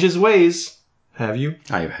Bass change his ways. Have you?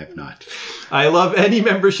 I have not. I love any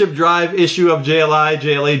membership drive issue of JLI,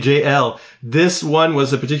 JLA, JL. This one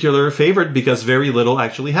was a particular favorite because very little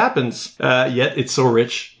actually happens. Yet it's so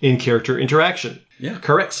rich in character interaction. Yeah.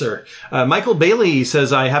 Correct, sir. Michael Bailey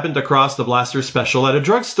says, I happened across the Blaster special at a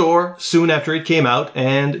drugstore soon after it came out,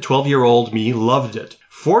 and 12-year-old me loved it.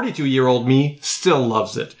 42-year-old me still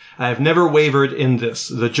loves it. I have never wavered in this.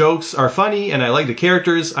 The jokes are funny, and I like the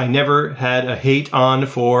characters. I never had a hate on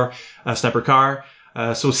for Sniper Carr.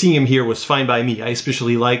 So seeing him here was fine by me. I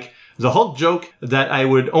especially like the Hulk joke that I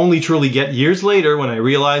would only truly get years later when I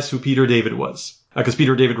realized who Peter David was. Because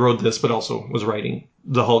Peter David wrote this, but also was writing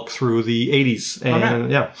the Hulk through the 80s.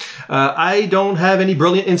 And I don't have any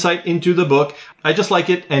brilliant insight into the book. I just like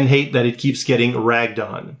it and hate that it keeps getting ragged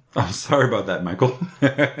on. Oh, sorry about that, Michael.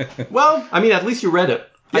 Well, I mean, at least you read it.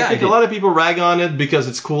 Yeah, I think a lot of people rag on it because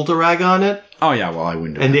it's cool to rag on it. Oh, yeah, well, I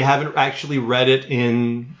wouldn't do And they haven't actually read it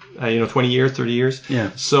in, 20 years, 30 years.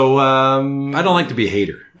 Yeah. So, I don't like to be a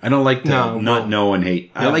hater. I don't like to not know and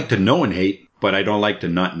hate. Yeah. I like to know and hate, but I don't like to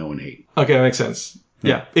not know and hate. Okay, that makes sense.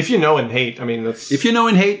 Yeah. If you know and hate, I mean, that's... If you know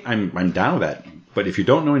and hate, I'm down with that. But if you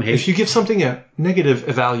don't know and hate... If you give something a negative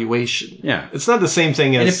evaluation... Yeah. It's not the same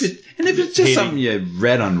thing as... And if it's just hating. Something you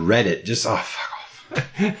read on Reddit, just, fuck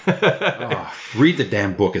off. Read the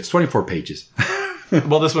damn book. It's 24 pages.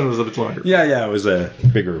 Well, this one was a bit longer. Yeah, it was a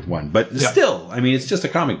bigger one. But still, I mean, it's just a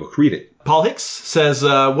comic book. Read it. Paul Hicks says,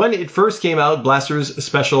 when it first came out, Blaster's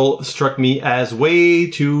special struck me as way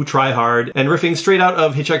too try-hard, and riffing straight out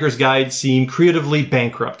of Hitchhiker's Guide seemed creatively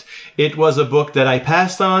bankrupt. It was a book that I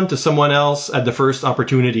passed on to someone else at the first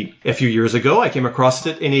opportunity. A few years ago, I came across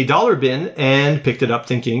it in a dollar bin and picked it up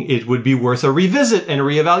thinking it would be worth a revisit and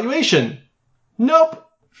reevaluation. Nope.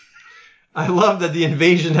 I love that the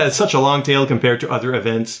invasion has such a long tail compared to other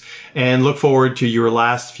events and look forward to your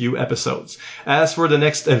last few episodes. As for the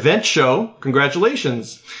next event show,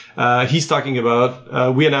 congratulations. He's talking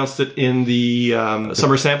about, we announced it in the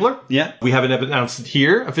Summer Sampler. Yeah. We haven't announced it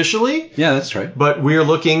here officially. Yeah, that's right. But we're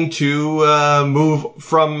looking to move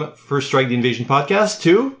from First Strike the Invasion podcast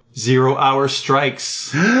to 0 Hour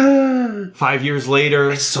Strikes. 5 years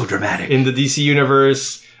later. It's so dramatic. In the DC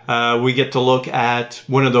universe. We get to look at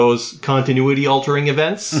one of those continuity-altering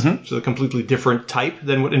events, so a completely different type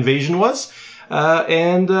than what Invasion was,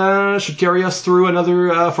 and should carry us through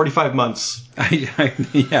another 45 months.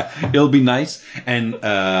 Yeah, it'll be nice. And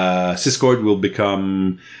Siscord will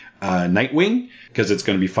become Nightwing, because it's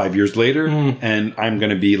going to be 5 years later, and I'm going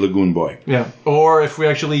to be Lagoon Boy. Yeah. Or if we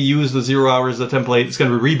actually use the 0 Hours as a template, it's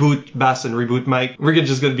going to be reboot Bass and reboot Mike. We're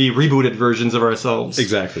just going to be rebooted versions of ourselves.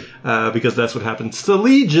 Exactly. Because that's what happens to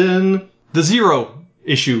Legion. The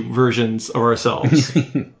 0-issue versions of ourselves.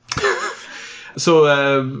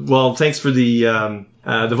 So, thanks for the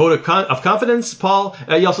vote of confidence, Paul.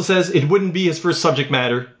 He also says it wouldn't be his first subject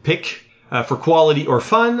matter pick. For quality or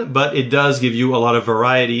fun, but it does give you a lot of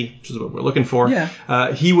variety, which is what we're looking for.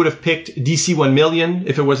 Yeah. He would have picked DC 1 Million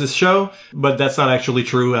if it was his show, but that's not actually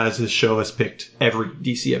true, as his show has picked every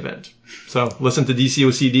DC event. So listen to DC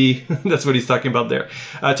OCD. That's what he's talking about there.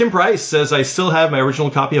 Tim Price says, I still have my original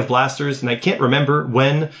copy of Blasters, and I can't remember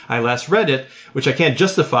when I last read it, which I can't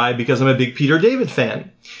justify because I'm a big Peter David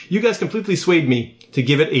fan. You guys completely swayed me to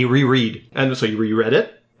give it a reread. And so you reread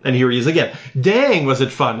it. And here he is again. Dang, was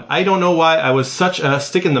it fun. I don't know why I was such a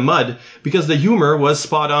stick in the mud, because the humor was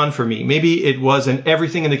spot on for me. Maybe it was an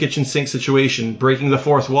everything in the kitchen sink situation, breaking the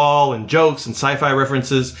fourth wall and jokes and sci-fi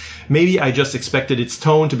references. Maybe I just expected its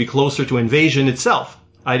tone to be closer to Invasion itself.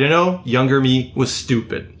 I don't know, younger me was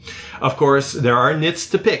stupid. Of course, there are nits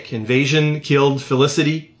to pick. Invasion killed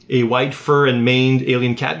Felicity, a white fur and maned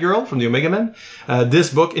alien cat girl from the Omega Men.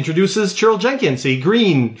 This book introduces Cheryl Jenkins, a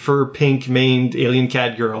green fur pink maned alien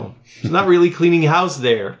cat girl. She's not really cleaning house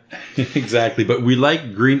there. Exactly, but we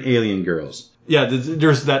like green alien girls. Yeah,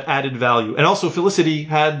 there's that added value. And also Felicity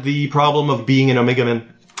had the problem of being an Omega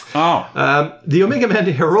Man. Oh. The Omega Men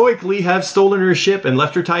heroically have stolen her ship and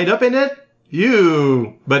left her tied up in it?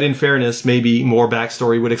 But in fairness, maybe more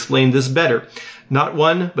backstory would explain this better. Not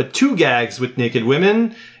one, but 2 gags with naked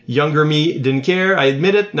women. Younger me didn't care, I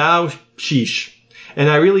admit it, now sheesh. And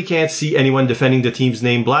I really can't see anyone defending the team's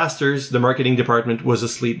name Blasters. The marketing department was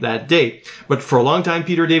asleep that day. But for long-time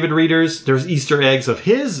Peter David readers, there's Easter eggs of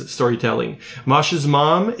his storytelling. Mosh's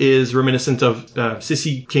mom is reminiscent of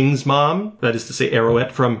Sissy King's mom, that is to say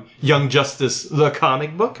Arrowette from Young Justice, the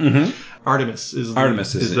comic book. Mm-hmm. Artemis is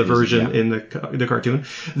the version in the cartoon.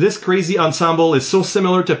 This crazy ensemble is so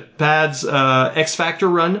similar to Pad's X Factor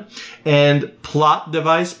run, and Plot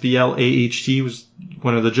Device, P-L-A-H-T, was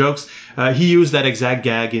one of the jokes. He used that exact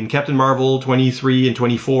gag in Captain Marvel 23 and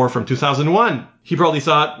 24 from 2001. He probably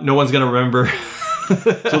thought no one's going to remember.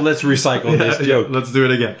 So let's recycle this joke. Yeah, let's do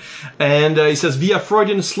it again. And he says, via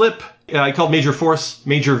Freudian slip, I called Major Force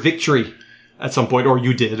Major Victory at some point, or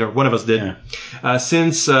you did, or one of us did. Yeah.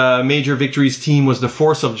 Since Major Victory's team was the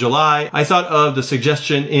Force of July, I thought of the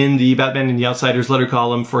suggestion in the Batman and the Outsiders letter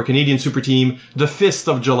column for a Canadian super team, the Fist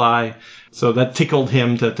of July. So that tickled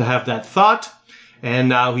him to have that thought. And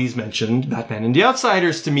now he's mentioned Batman and the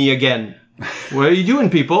Outsiders to me again. What are you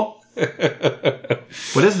doing, people?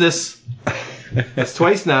 What is this? That's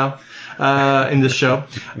twice now in this show.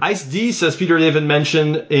 Ice D says Peter David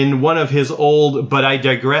mentioned in one of his old But I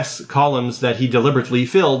Digress columns that he deliberately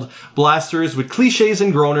filled blasters with cliches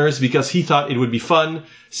and groaners because he thought it would be fun.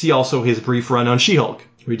 See also his brief run on She-Hulk.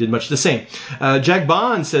 We did much the same. Jack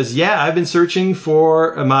Bond says, yeah, I've been searching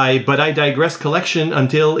for my But I Digress collection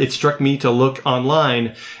until it struck me to look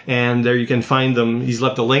online. And there you can find them. He's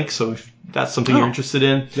left a link, so if that's something you're interested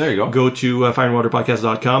in, there you go to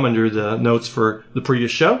fireandwaterpodcast.com under the notes for the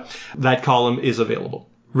previous show. That column is available.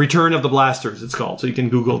 Return of the Blasters, it's called, so you can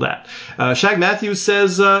Google that. Shag Matthews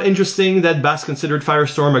says, interesting that Bass considered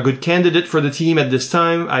Firestorm a good candidate for the team at this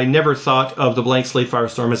time. I never thought of the blank slate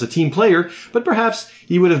Firestorm as a team player, but perhaps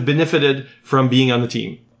he would have benefited from being on the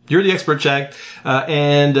team. You're the expert, Shag.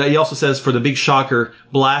 And he also says, for the big shocker,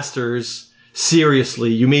 Blasters,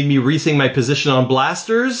 seriously, you made me rethink my position on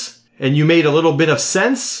Blasters, and you made a little bit of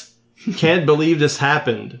sense? Can't believe this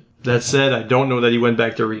happened. That said, I don't know that he went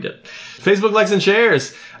back to read it. Facebook likes and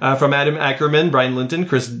shares from Adam Ackerman, Brian Linton,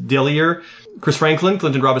 Chris Dillier, Chris Franklin,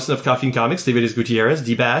 Clinton Robinson of Coffee and Comics, David S. Gutierrez,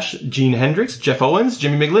 D-Bash, Gene Hendricks, Jeff Owens,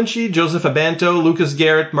 Jimmy McGlinchey, Joseph Abanto, Lucas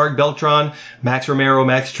Garrett, Mark Beltron, Max Romero,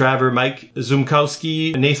 Max Traver, Mike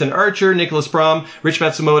Zumkowski, Nathan Archer, Nicholas Prom, Rich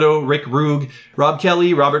Matsumoto, Rick Rug, Rob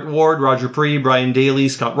Kelly, Robert Ward, Roger Pree, Brian Daly,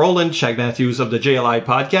 Scott Rowland, Shag Matthews of the JLI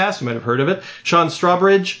podcast, you might have heard of it, Sean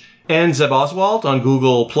Strawbridge, and Zeb Oswald on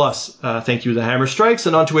Google+. Thank you, The Hammer Strikes.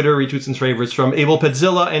 And on Twitter, retweets and favorites from Abel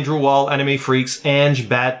Pedzilla, Andrew Wall, Anime Freaks, Ange,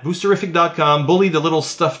 Bat, Boosterific.com, Bully the Little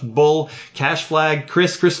Stuffed Bull, Cash Flag,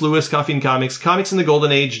 Chris Lewis, Coffee and Comics, Comics in the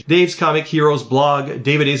Golden Age, Dave's Comic Heroes Blog,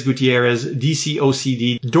 David Ace Gutierrez, DC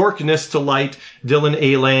OCD, Dorkness to Light, Dylan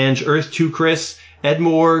A. Lange, Earth 2 Chris, Ed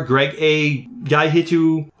Moore, Greg A., Guy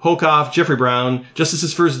Hitu, Hokoff, Jeffrey Brown,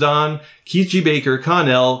 Justice's First Dawn, Keith G. Baker,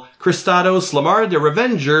 Connell, Christados, Lamar the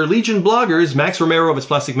Revenger, Legion Bloggers, Max Romero of His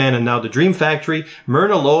Plastic Man and Now the Dream Factory,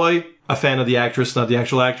 Myrna Loy, a fan of the actress, not the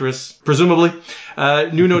actual actress, presumably,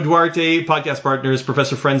 Nuno Duarte, Podcast Partners,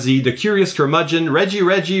 Professor Frenzy, The Curious Curmudgeon,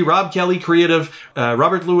 Reggie, Rob Kelly, Creative,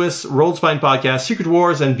 Robert Lewis, Rolled Spine Podcast, Secret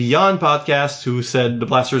Wars, and Beyond Podcast, who said The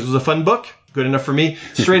Blasters was a fun book. Good enough for me.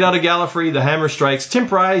 Straight Out of Gallifrey, The Hammer Strikes, Tim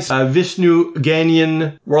Price, Vishnu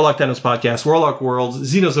Ganyan, Warlock Thanos Podcast, Warlock Worlds,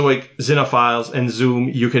 Xenozoic, Xenophiles, and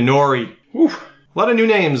Zoom Yukinori. Oof. A lot of new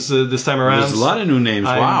names this time around. There's a lot of new names.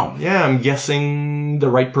 Wow. Yeah, I'm guessing the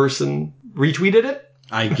right person retweeted it.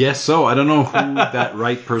 I guess so. I don't know who that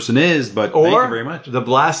right person is, but thank you very much. The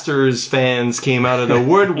Blasters fans came out of the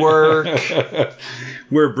woodwork.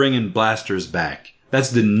 We're bringing Blasters back. That's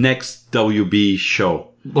the next WB show.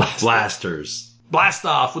 Blasters. Blast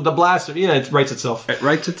off with the blaster. Yeah, it writes itself. It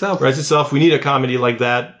writes itself. Writes itself. We need a comedy like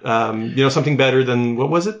that. Something better than, what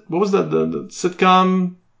was it? What was the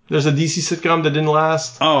sitcom? There's a DC sitcom that didn't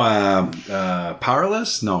last. Oh,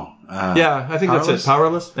 Powerless? No. Yeah, I think Powerless? That's it.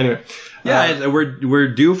 Powerless? Anyway. Yeah,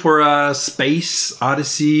 we're due for a Space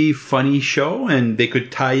Odyssey funny show, and they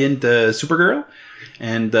could tie into Supergirl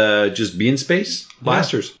and just be in space.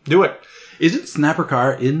 Blasters. Yeah, do it. Isn't Snapper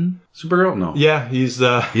Carr in Supergirl? No. Yeah, he's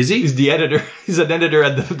Is he? He's the editor. He's an editor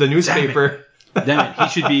at the newspaper. Damn it. He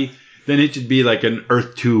should be. Then it should be like an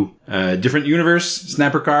Earth 2, different universe.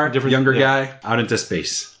 Snapper Carr, younger guy, out into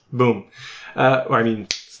space. Boom.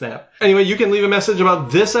 Snap. Anyway, you can leave a message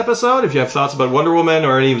about this episode if you have thoughts about Wonder Woman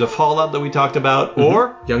or any of the Fallout that we talked about,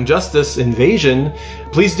 or Young Justice Invasion.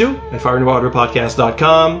 Please do at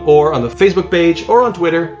fireandwaterpodcast.com or on the Facebook page or on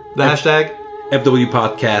Twitter. The hashtag FW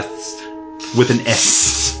Podcasts with an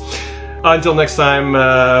S. Until next time,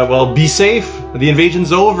 be safe. The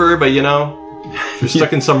invasion's over, but if you're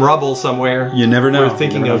stuck in some rubble somewhere, you never know. We're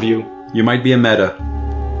thinking of you. You might be a meta.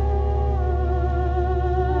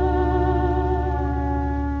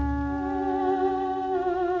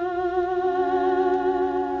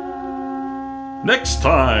 Next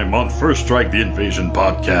time on First Strike the Invasion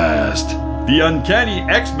podcast, the Uncanny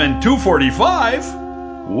X-Men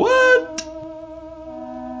 245. What?